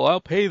 oh, well, I'll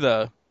pay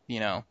the,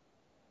 $100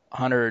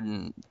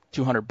 and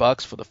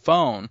 $200 for the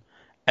phone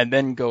and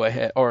then go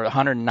ahead, or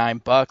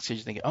 $109, you're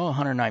thinking, oh,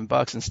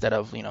 $109 instead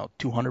of,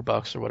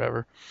 $200 or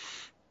whatever.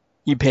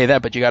 You pay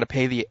that, but you got to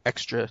pay the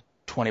extra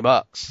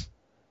 $20.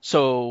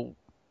 So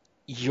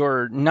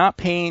you're not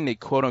paying the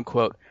quote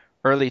unquote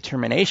early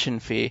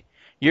termination fee.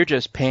 You're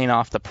just paying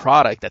off the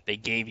product that they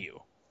gave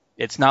you.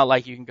 It's not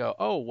like you can go,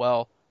 oh,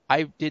 well,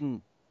 I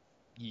didn't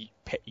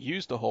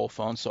use the whole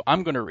phone, so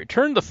I'm going to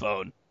return the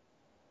phone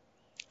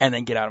and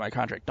then get out of my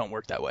contract. Don't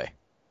work that way.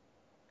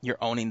 You're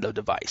owning the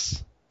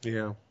device.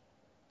 Yeah.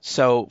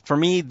 So for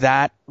me,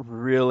 that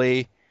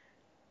really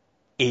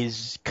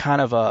is kind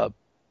of a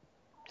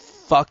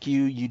fuck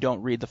you. You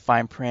don't read the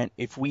fine print.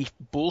 If we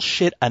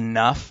bullshit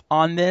enough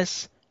on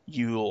this,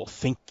 you'll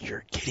think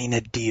you're getting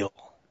a deal.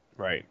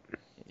 Right.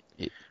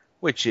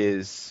 Which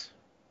is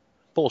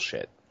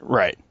bullshit.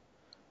 Right.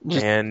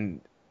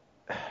 And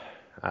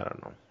I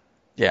don't know.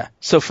 Yeah.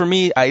 So for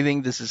me, I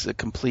think this is a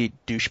complete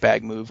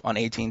douchebag move on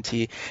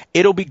AT&T.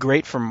 It'll be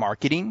great for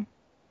marketing.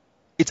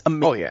 It's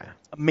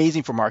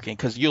amazing for marketing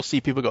because you'll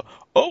see people go,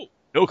 oh,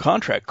 no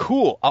contract.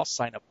 Cool. I'll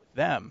sign up with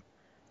them.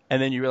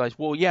 And then you realize,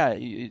 well, yeah,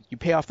 you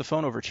pay off the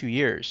phone over 2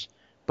 years.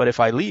 But if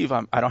I leave,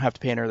 I don't have to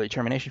pay an early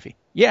termination fee.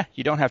 Yeah,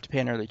 you don't have to pay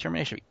an early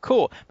termination fee.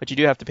 Cool. But you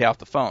do have to pay off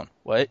the phone.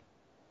 What?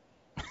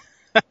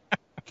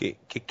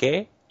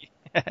 ¿Qué?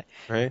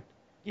 Right?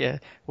 Yeah.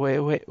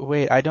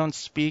 Wait. I don't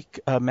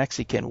speak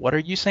Mexican. What are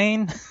you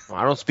saying? Well,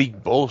 I don't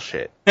speak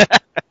bullshit.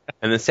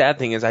 And the sad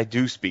thing is I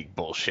do speak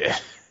bullshit.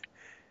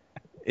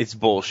 It's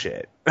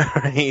bullshit.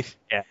 Right?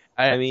 Yeah.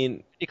 I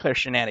mean, declare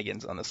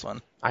shenanigans on this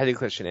one. I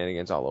declare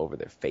shenanigans all over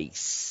their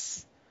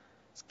face.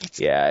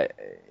 Yeah,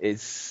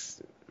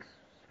 it's...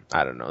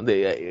 I don't know.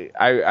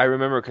 I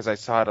remember because I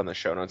saw it on the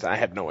show notes, and I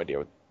had no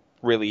idea.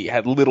 Really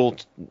had little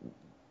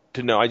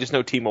to know. I just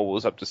know T-Mobile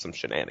was up to some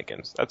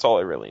shenanigans. That's all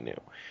I really knew.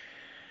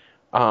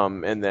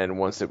 And then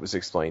once it was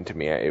explained to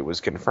me, it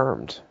was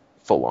confirmed.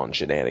 Full-on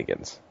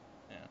shenanigans.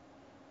 Yeah.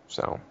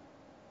 So,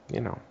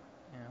 you know.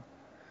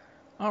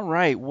 All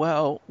right.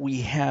 Well,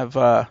 we have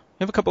a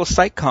couple of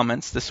site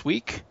comments this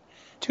week.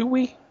 Do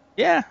we?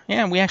 Yeah.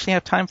 We actually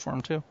have time for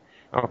them too.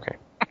 Okay.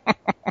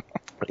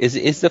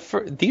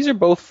 These are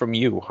both from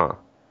you, huh?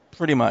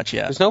 Pretty much,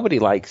 yeah. Because nobody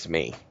likes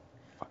me.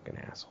 Fucking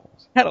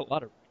assholes. Had a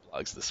lot of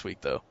blogs this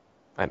week, though.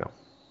 I know.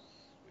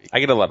 I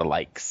get a lot of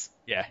likes.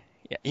 Yeah.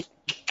 A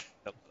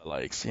lot of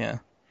likes, yeah.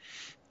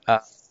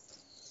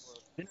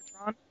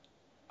 Vinatron,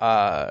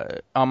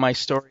 on my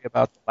story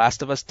about the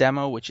Last of Us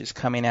demo, which is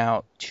coming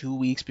out 2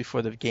 weeks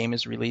before the game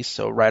is released,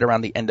 so right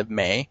around the end of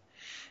May.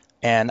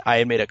 And I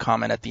had made a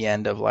comment at the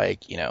end of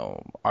like,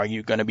 are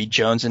you going to be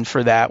jonesing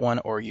for that one,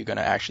 or are you going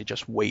to actually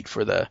just wait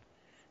for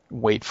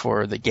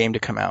the game to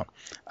come out?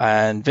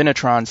 And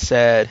Vinatron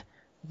said,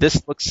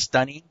 "This looks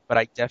stunning, but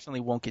I definitely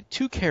won't get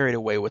too carried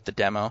away with the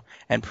demo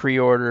and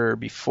pre-order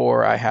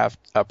before I have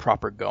a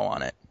proper go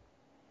on it."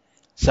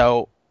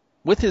 So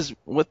with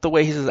the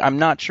way he says, I'm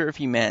not sure if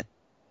he meant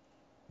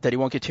that he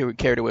won't get too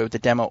carried away with the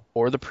demo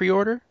or the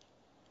pre-order,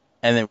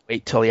 and then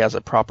wait till he has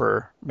a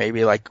proper,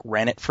 maybe like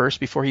rent it first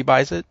before he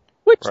buys it,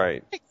 which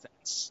makes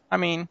sense. I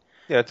mean,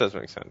 yeah, it does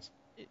make sense.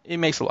 It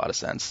makes a lot of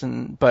sense,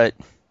 but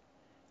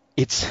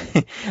it's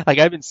like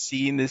I've been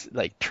seeing this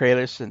like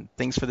trailers and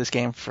things for this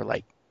game for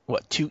like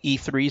 2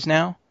 E3s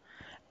now,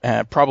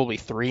 probably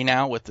 3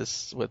 now with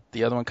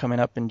the other one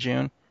coming up in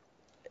June.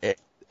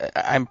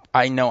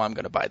 I know I'm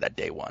gonna buy that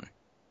day one.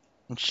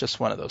 It's just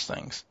one of those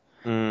things.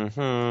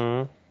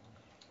 Mm-hmm.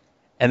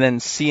 And then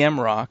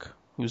CM Rock,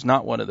 who's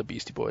not one of the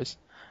Beastie Boys,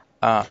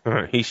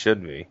 he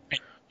should be.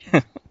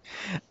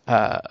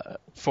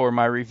 For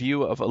my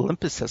review of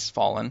Olympus Has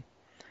Fallen.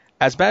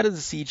 As bad as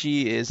the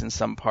CG is in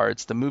some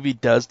parts, the movie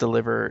does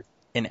deliver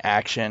in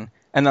action,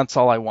 and that's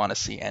all I want to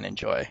see and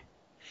enjoy.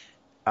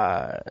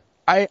 I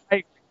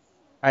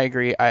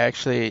agree.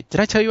 Did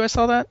I tell you I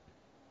saw that?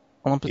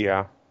 Olympus?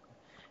 Yeah.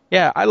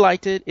 Yeah, I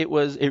liked it. It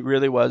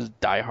really was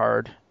Die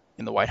Hard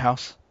in the White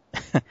House.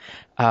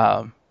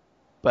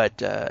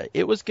 But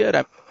it was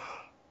good.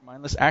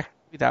 Mindless Act,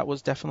 that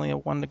was definitely a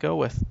one to go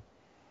with.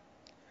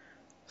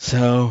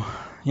 So,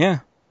 yeah.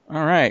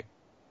 All right.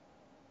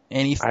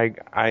 I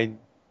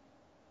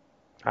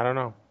don't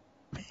know.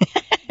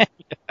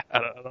 I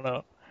don't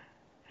know.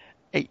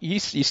 Hey, you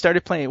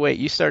started playing. Wait,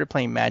 you started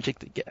playing Magic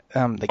to get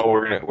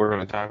we're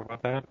gonna talk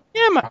about that.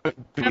 Yeah,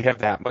 do we have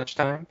that much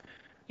time?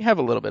 You have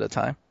a little bit of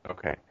time.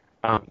 Okay.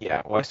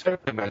 Yeah. Well, I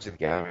started playing Magic the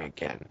Gathering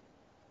again,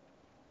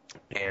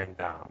 and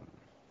I'm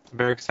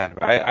very excited.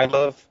 I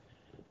love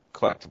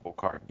collectible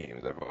card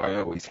games. I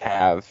always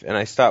have, and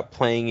I stopped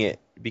playing it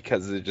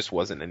because there just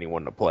wasn't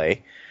anyone to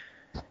play.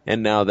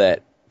 And now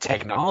that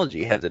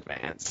technology has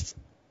advanced,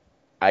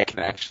 I can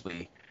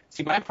actually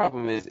see. My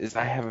problem is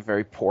I have a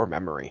very poor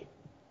memory,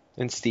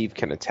 and Steve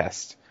can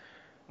attest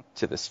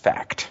to this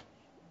fact.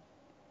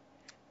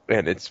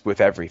 And it's with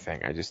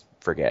everything. I just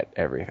forget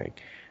everything.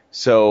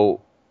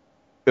 So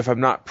if I'm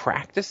not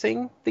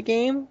practicing the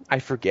game, I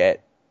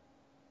forget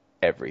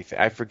everything.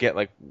 I forget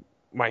like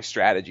my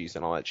strategies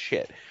and all that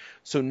shit.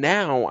 So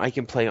now I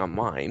can play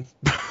online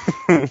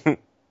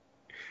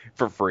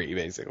for free,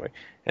 basically.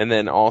 And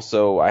then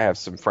also I have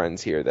some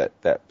friends here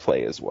that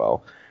play as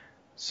well.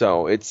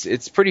 So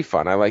it's pretty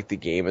fun. I like the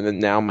game. And then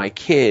now my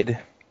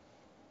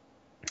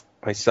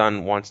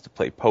son wants to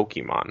play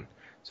Pokemon.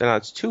 So now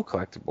it's 2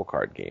 collectible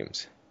card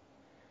games.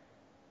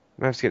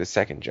 I'm going to have to get a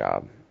second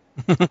job.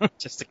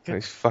 Just to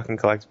These fucking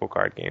collectible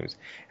card games.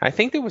 And I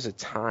think there was a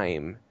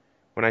time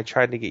when I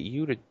tried to get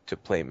you to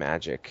play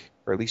Magic,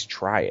 or at least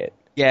try it.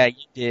 Yeah,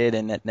 you did,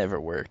 and that never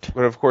worked.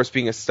 But of course,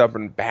 being a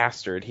stubborn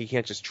bastard, he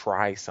can't just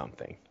try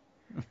something.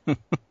 No,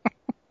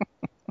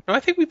 I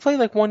think we played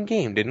like 1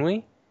 game, didn't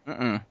we?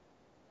 Mm-mm.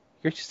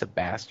 You're just a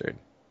bastard.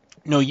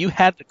 No, you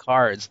had the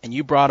cards, and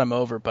you brought them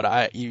over,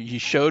 but you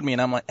showed me,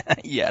 and I'm like,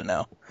 yeah,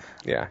 no.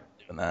 Yeah.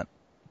 Doing that.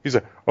 He's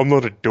like, I'm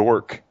not a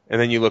dork. And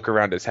then you look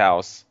around his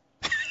house,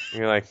 and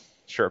you're like,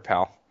 sure,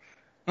 pal.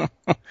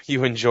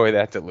 You enjoy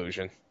that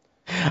delusion.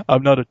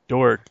 I'm not a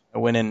dork. I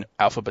went and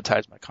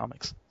alphabetized my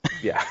comics.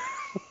 Yeah,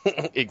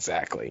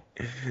 exactly.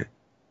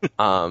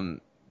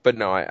 But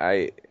no,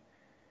 I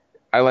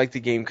like the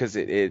game because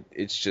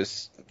it's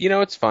just,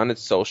 it's fun.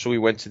 It's social. We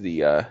went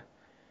to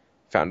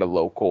found a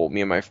local,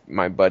 me and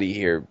my buddy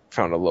here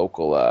found a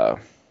local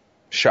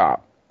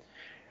shop.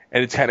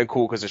 And it's kind of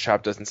cool because the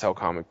shop doesn't sell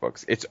comic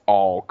books. It's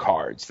all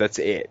cards. That's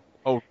it.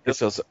 Oh, it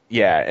sells,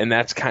 yeah, and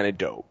that's kind of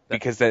dope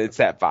because then it's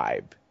that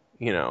vibe,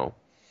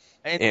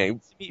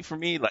 And for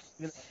me, like,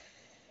 that's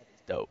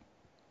dope.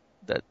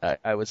 That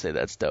I would say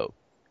that's dope.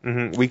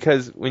 Mm-hmm.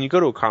 Because when you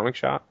go to a comic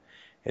shop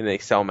and they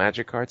sell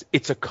Magic cards,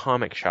 it's a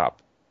comic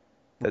shop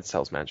that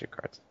sells Magic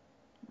cards.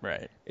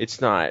 Right.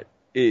 It's not.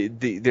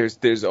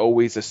 There's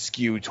always a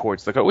skew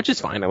towards the card, which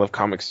is fine. I love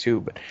comics too,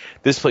 but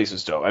this place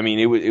was dope. I mean,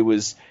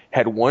 it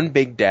had one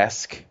big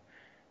desk.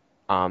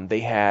 They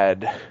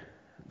had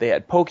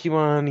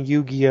Pokemon,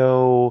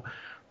 Yu-Gi-Oh,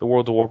 the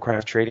World of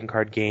Warcraft trading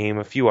card game,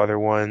 a few other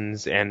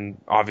ones, and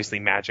obviously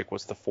Magic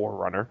was the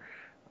forerunner,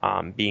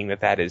 being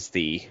that is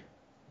the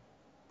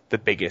the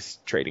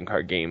biggest trading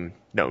card game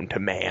known to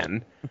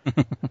man.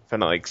 Something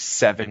like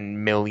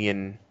 7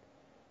 million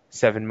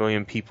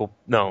people.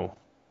 No,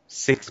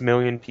 6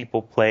 million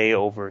people play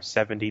over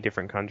 70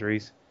 different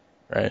countries.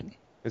 Right.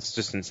 It's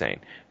just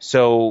insane.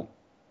 So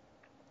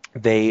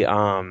they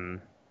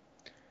had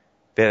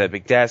a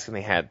big desk and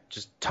they had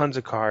just tons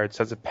of cards,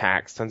 tons of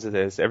packs, tons of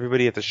this.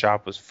 Everybody at the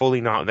shop was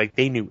fully like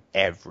they knew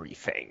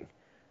everything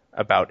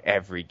about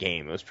every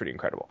game. It was pretty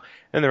incredible.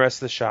 And the rest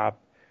of the shop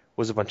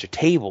was a bunch of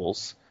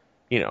tables,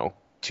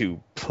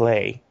 to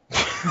play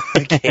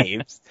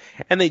games.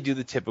 And they do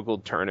the typical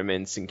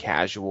tournaments and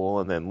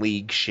casual and then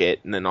league shit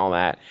and then all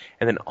that.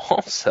 And then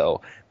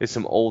also there's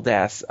some old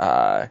ass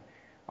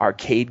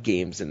arcade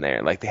games in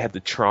there. Like they had the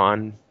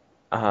Tron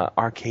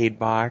arcade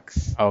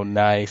box. Oh,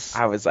 nice.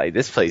 I was like,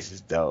 this place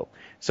is dope.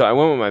 So I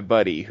went with my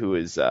buddy who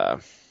is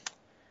a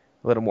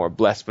little more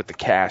blessed with the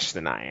cash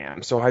than I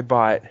am. So I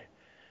bought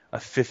a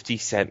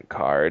 50-cent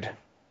card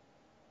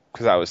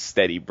because I was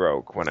steady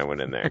broke when I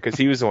went in there because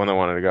he was the one that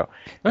wanted to go.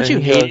 Don't you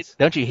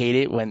hate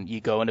it when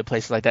you go into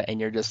places like that and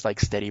you're just like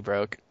steady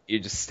broke?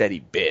 You're just steady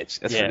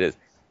bitch. That's what it is.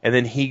 And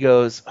then he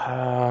goes,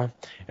 and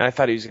I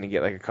thought he was going to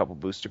get like a couple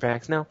booster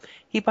packs. No,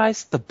 he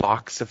buys the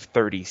box of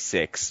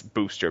 36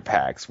 booster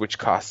packs, which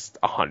costs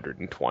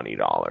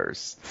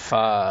 $120.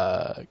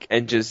 Fuck.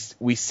 And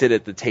we sit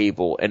at the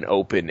table and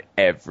open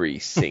every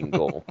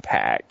single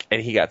pack.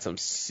 And he got some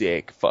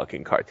sick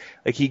fucking cards.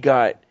 Like he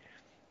got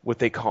what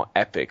they call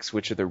epics,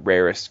 which are the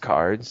rarest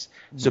cards.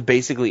 So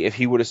basically, if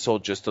he would have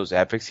sold just those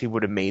epics, he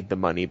would have made the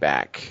money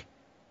back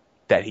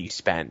that he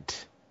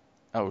spent.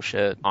 Oh,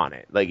 shit. On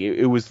it. Like,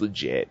 it was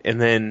legit.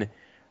 And then,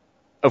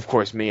 of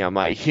course, I'm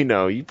like,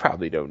 you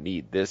probably don't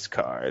need this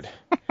card.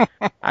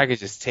 I could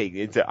just take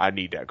it. I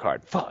need that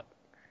card. Fuck.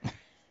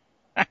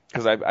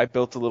 Because I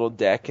built a little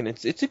deck, and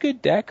it's a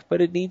good deck,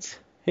 but it needs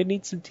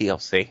some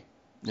TLC.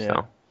 Yeah.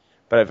 So,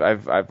 but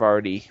I've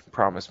already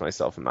promised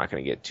myself I'm not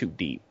going to get too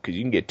deep, because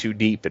you can get too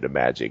deep into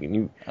Magic,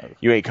 and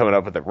you ain't coming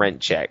up with a rent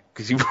check,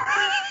 because you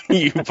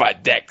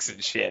bought decks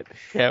and shit.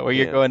 Yeah, or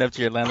you're going up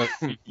to your landlord.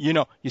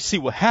 You see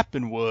what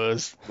happened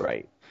was.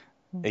 Right.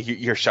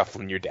 You're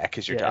shuffling your deck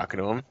as you're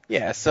talking to him.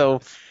 Yeah, so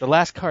the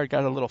last card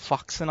got a little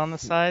foxing on the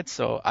side,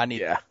 so I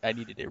needed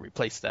to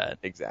replace that.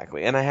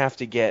 Exactly. And I have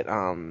to get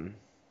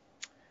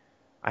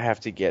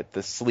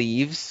the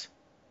sleeves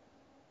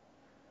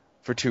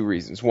for two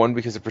reasons. One,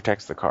 because it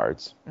protects the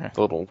cards, the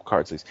little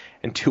card sleeves,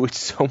 and two, it's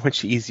so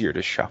much easier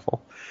to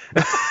shuffle.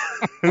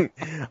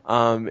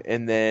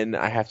 And then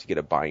I have to get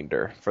a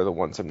binder for the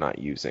ones I'm not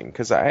using,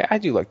 because I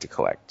do like to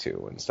collect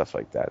too and stuff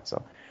like that.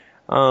 So,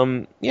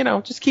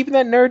 just keeping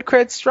that nerd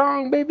cred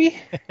strong, baby.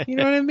 You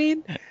know what I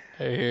mean?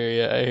 I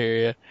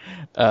hear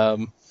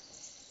you.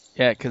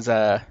 Yeah, because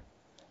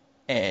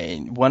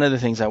and one of the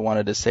things I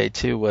wanted to say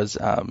too was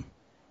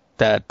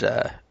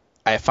that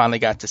I finally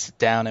got to sit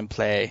down and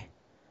play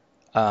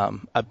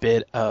a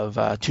bit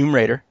of Tomb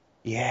Raider.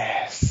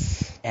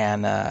 Yes.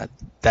 And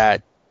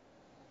that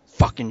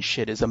fucking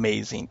shit is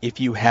amazing. If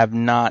you have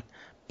not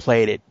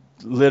played it,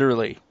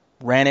 literally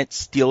rent it,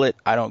 steal it,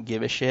 I don't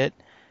give a shit.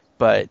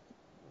 But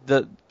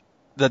the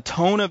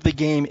tone of the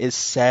game is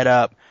set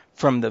up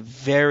from the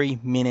very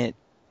minute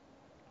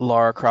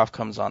Lara Croft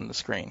comes on the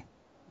screen.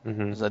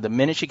 Mm-hmm. So the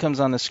minute she comes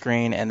on the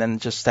screen, and then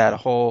just that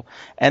whole,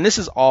 and this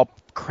is all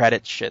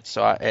credit shit,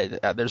 so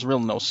there's real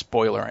no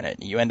spoiler in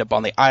it. You end up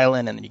on the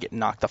island, and then you get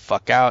knocked the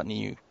fuck out, and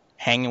you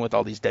hanging with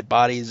all these dead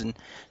bodies, and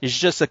it's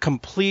just a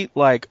complete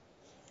like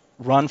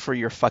run for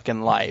your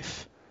fucking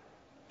life.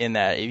 In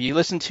that, if you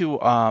listen to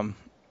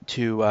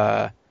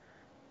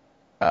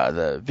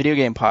the video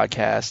game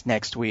podcast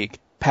next week,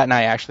 Pat and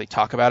I actually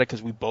talk about it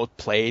because we both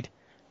played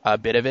a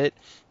bit of it,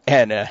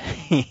 and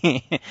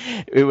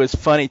it was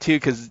funny too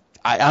because.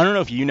 I don't know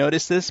if you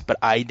noticed this, but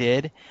I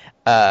did,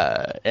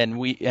 and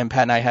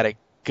Pat and I had a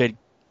good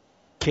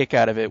kick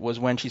out of it. Was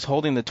when she's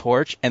holding the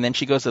torch, and then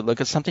she goes to look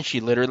at something. She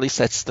literally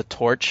sets the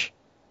torch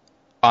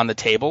on the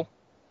table,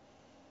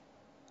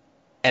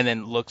 and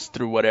then looks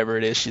through whatever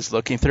it is she's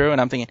looking through.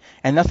 And I'm thinking,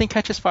 and nothing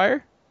catches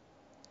fire.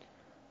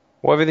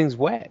 Well, everything's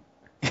wet.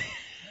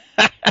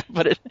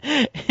 But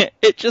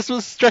it just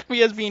struck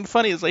me as being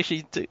funny. It's like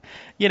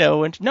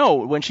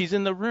when she's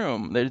in the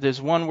room,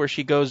 there's one where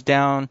she goes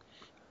down.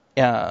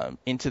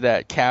 Into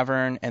that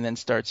cavern and then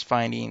starts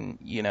finding,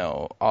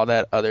 all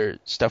that other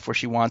stuff where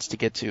she wants to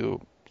get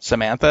to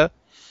Samantha,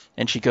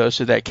 and she goes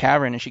to that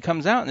cavern and she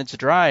comes out and it's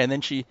dry, and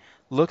then she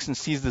looks and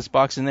sees this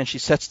box, and then she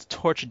sets the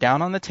torch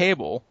down on the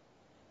table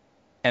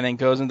and then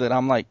goes into it.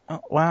 I'm like,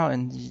 oh, wow,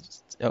 and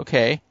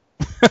okay.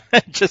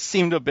 It just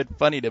seemed a bit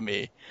funny to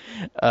me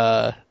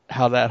how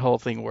that whole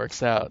thing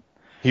works out.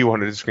 He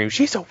wanted to scream,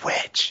 "She's a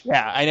witch!"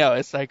 Yeah, I know.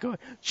 It's like,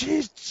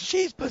 she's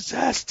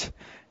possessed.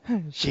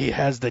 She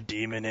has the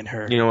demon in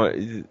her. You know what?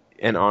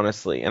 And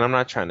honestly, and I'm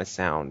not trying to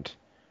sound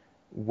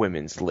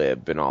women's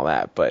lib and all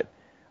that, but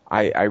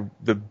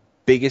the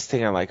biggest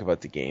thing I like about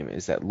the game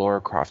is that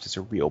Lara Croft is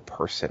a real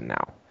person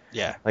now.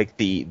 Yeah. Like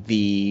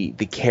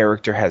the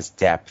character has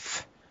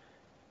depth.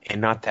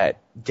 and not that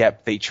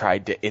depth they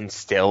tried to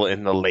instill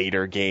in the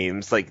later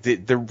games. Like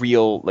the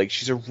real, like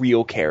she's a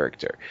real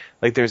character.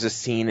 Like there's a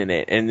scene in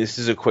it, and this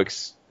is a quick.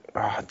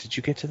 Did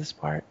you get to this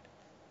part?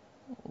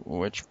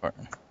 Which part?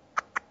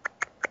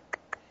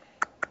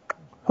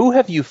 Who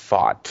have you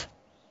fought?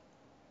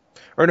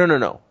 Or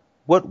no.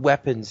 What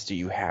weapons do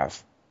you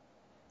have?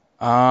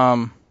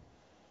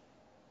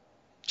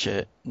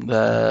 Shit.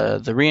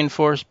 The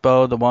reinforced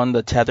bow,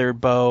 the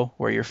tethered bow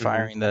where you're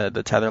firing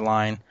the tether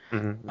line.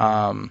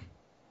 Mm-hmm.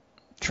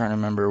 Trying to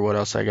remember what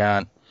else I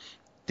got.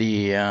 Do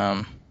you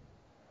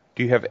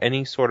have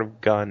any sort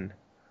of gun?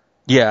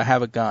 Yeah, I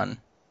have a gun.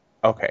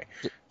 Okay.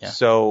 Yeah.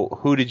 So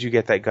who did you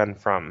get that gun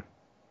from?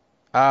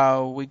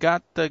 We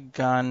got the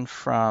gun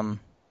kind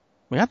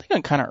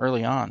of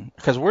early on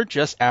because we're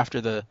just after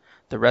the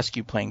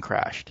rescue plane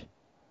crashed.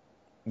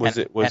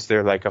 Was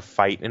there like a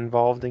fight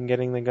involved in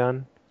getting the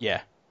gun?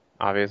 Yeah.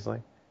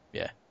 Obviously.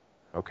 Yeah.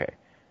 Okay.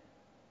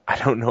 I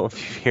don't know if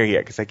you're here yet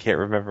because I can't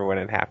remember when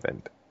it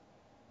happened.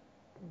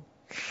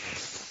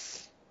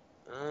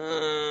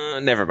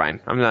 Never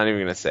mind. I'm not even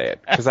gonna say it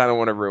because I don't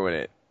want to ruin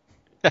it.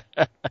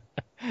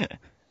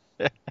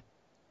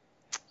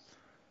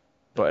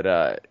 But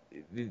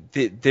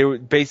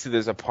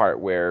there's a part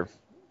where,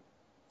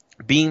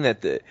 being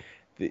that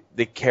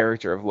the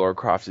character of Lara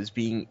Croft is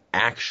being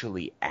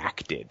actually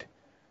acted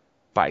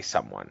by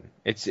someone.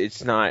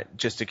 It's not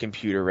just a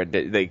computer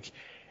rendered. Like,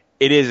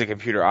 it is a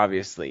computer,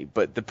 obviously,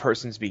 but the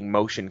person's being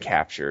motion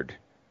captured,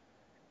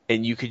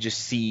 and you could just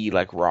see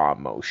like raw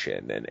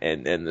emotion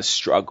and the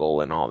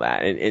struggle and all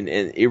that, and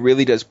it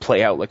really does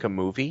play out like a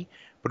movie,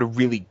 but a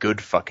really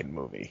good fucking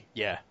movie.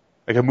 Yeah.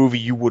 Like a movie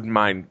you wouldn't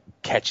mind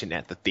catching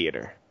at the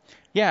theater.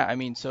 Yeah, I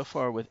mean, so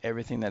far with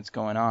everything that's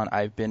going on,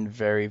 I've been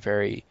very,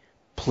 very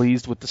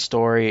pleased with the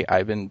story.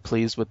 I've been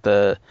pleased with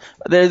there's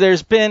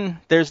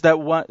that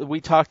one,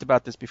 we talked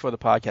about this before the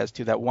podcast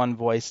too, that one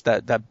voice,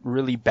 that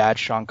really bad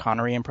Sean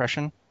Connery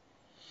impression.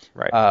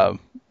 Right.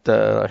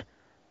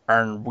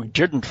 And we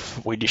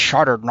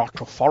decided not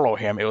to follow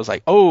him. It was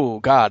like, oh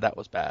God, that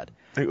was bad.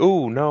 Like,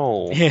 oh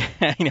no. Yeah,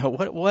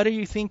 what are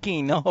you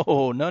thinking? No.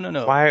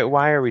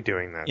 Why are we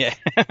doing that? Yeah.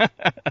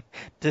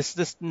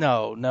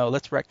 No,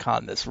 let's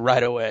retcon this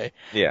right away.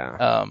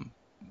 Yeah.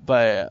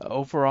 But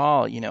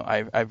overall,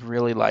 I've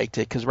really liked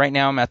it because right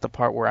now I'm at the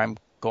part where I'm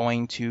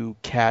going to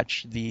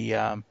catch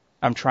I'm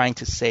trying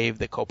to save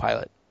the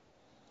co-pilot,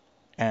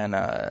 and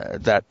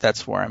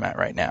that's where I'm at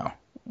right now.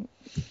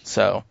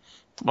 So.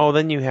 Oh,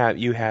 then you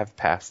have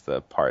passed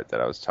the part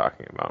that I was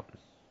talking about.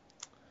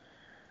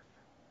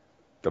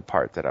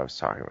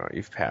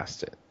 You've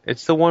passed it.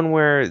 It's the one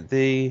where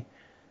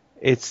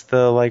it's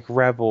the like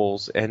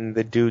rebels and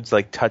the dude's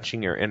like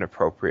touching her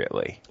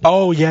inappropriately.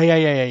 Oh yeah.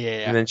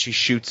 And then she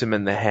shoots him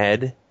in the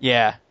head.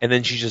 Yeah. And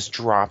then she just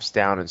drops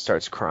down and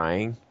starts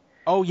crying.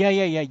 Oh yeah.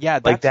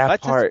 Like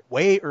that part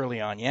way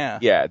early on. Yeah.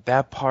 Yeah,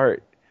 that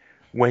part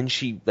when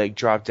she like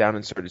dropped down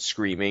and started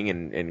screaming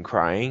and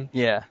crying.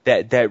 Yeah.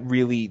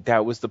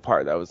 That was the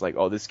part that was like,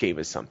 oh, this game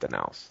is something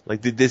else.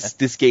 Like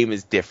this game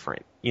is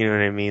different. You know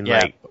what I mean? Yeah.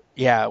 Like.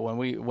 Yeah,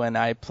 when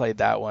I played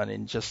that one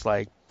and just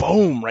like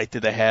boom right to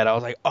the head, I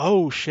was like,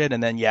 oh shit,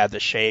 and then the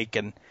shake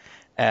and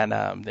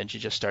then she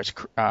just starts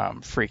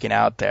freaking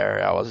out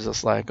there. I was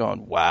just like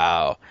going,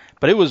 wow.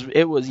 But it was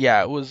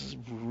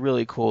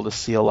really cool to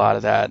see a lot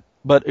of that.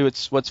 But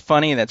what's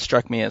funny that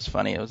struck me as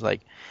funny. It was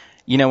like,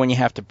 when you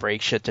have to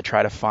break shit to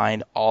try to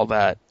find all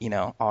that,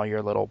 all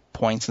your little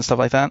points and stuff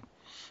like that.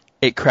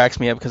 It cracks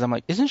me up because I'm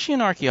like, isn't she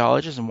an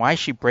archaeologist, and why is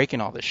she breaking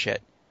all this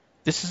shit?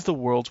 This is the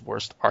world's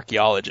worst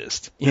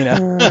archaeologist, She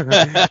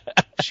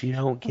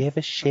don't give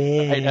a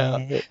shit. I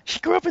know. She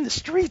grew up in the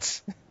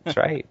streets. That's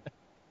right.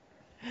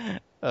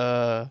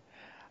 All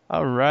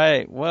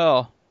right.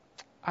 Well,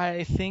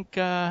 I think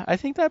that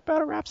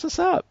about wraps us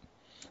up.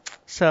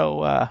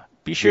 So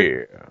be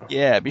sure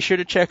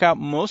to check out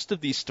most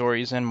of these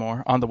stories and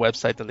more on the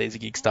website,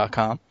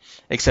 thelazygeeks.com,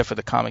 except for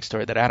the comic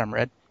story that Adam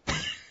read.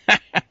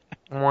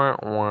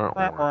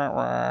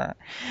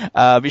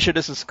 Be sure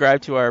to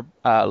subscribe to our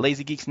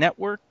Lazy Geeks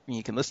Network.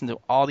 You can listen to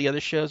all the other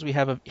shows we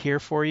have here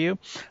for you,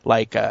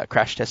 like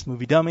Crash Test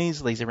Movie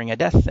Dummies, Lazy Ring of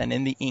Death, and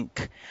In the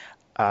Ink.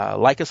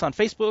 Like us on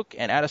Facebook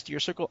and add us to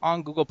your circle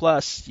on Google+.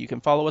 You can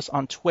follow us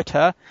on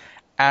Twitter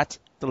at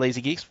The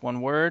Lazy Geeks,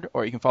 one word,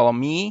 or you can follow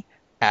me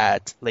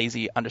at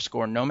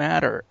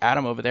lazy_nomad or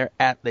Adam over there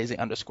at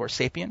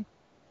lazy_sapien.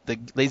 The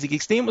Lazy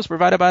Geeks theme was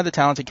provided by the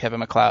talented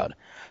Kevin MacLeod.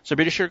 So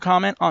be sure to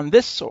comment on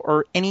this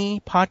or any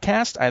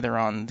podcast, either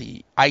on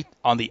the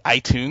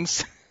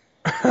iTunes.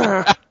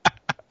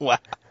 Wow.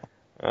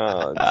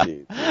 Oh,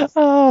 Jesus.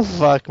 Oh,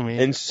 fuck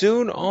me. And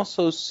soon,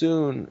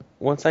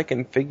 once I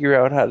can figure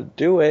out how to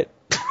do it,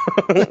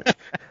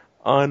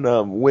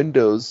 on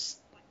Windows,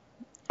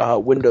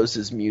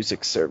 Windows'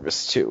 music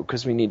service too,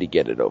 because we need to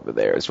get it over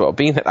there as well.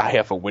 Being that I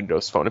have a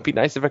Windows phone, it'd be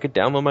nice if I could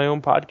download my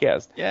own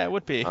podcast. Yeah, it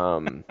would be.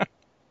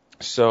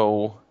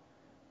 So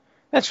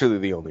that's really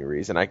the only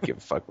reason. I give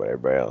a fuck about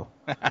everybody else.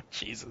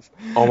 Jesus.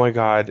 Oh my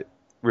God!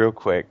 Real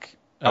quick,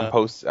 I'm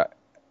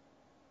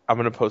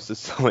gonna post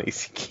this to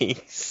Lazy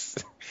Geeks.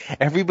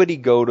 Everybody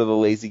go to the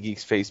Lazy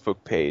Geeks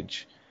Facebook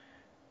page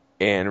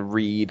and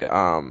read.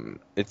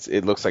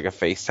 It looks like a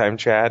FaceTime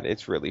chat.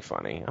 It's really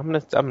funny. I'm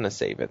gonna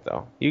save it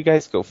though. You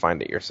guys go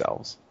find it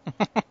yourselves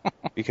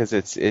because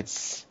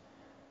it's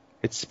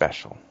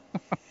special.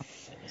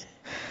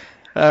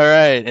 All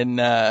right, and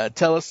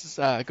tell us,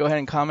 go ahead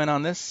and comment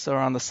on this or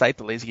on the site,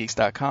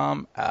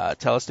 thelazygeeks.com.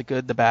 Tell us the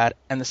good, the bad,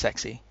 and the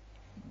sexy.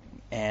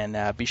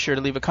 And be sure to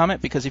leave a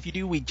comment, because if you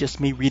do, we just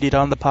may read it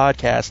on the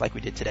podcast like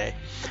we did today.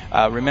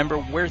 Remember,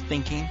 we're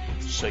thinking,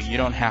 so you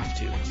don't have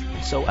to.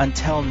 So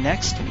until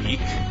next week,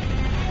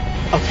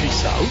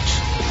 peace out.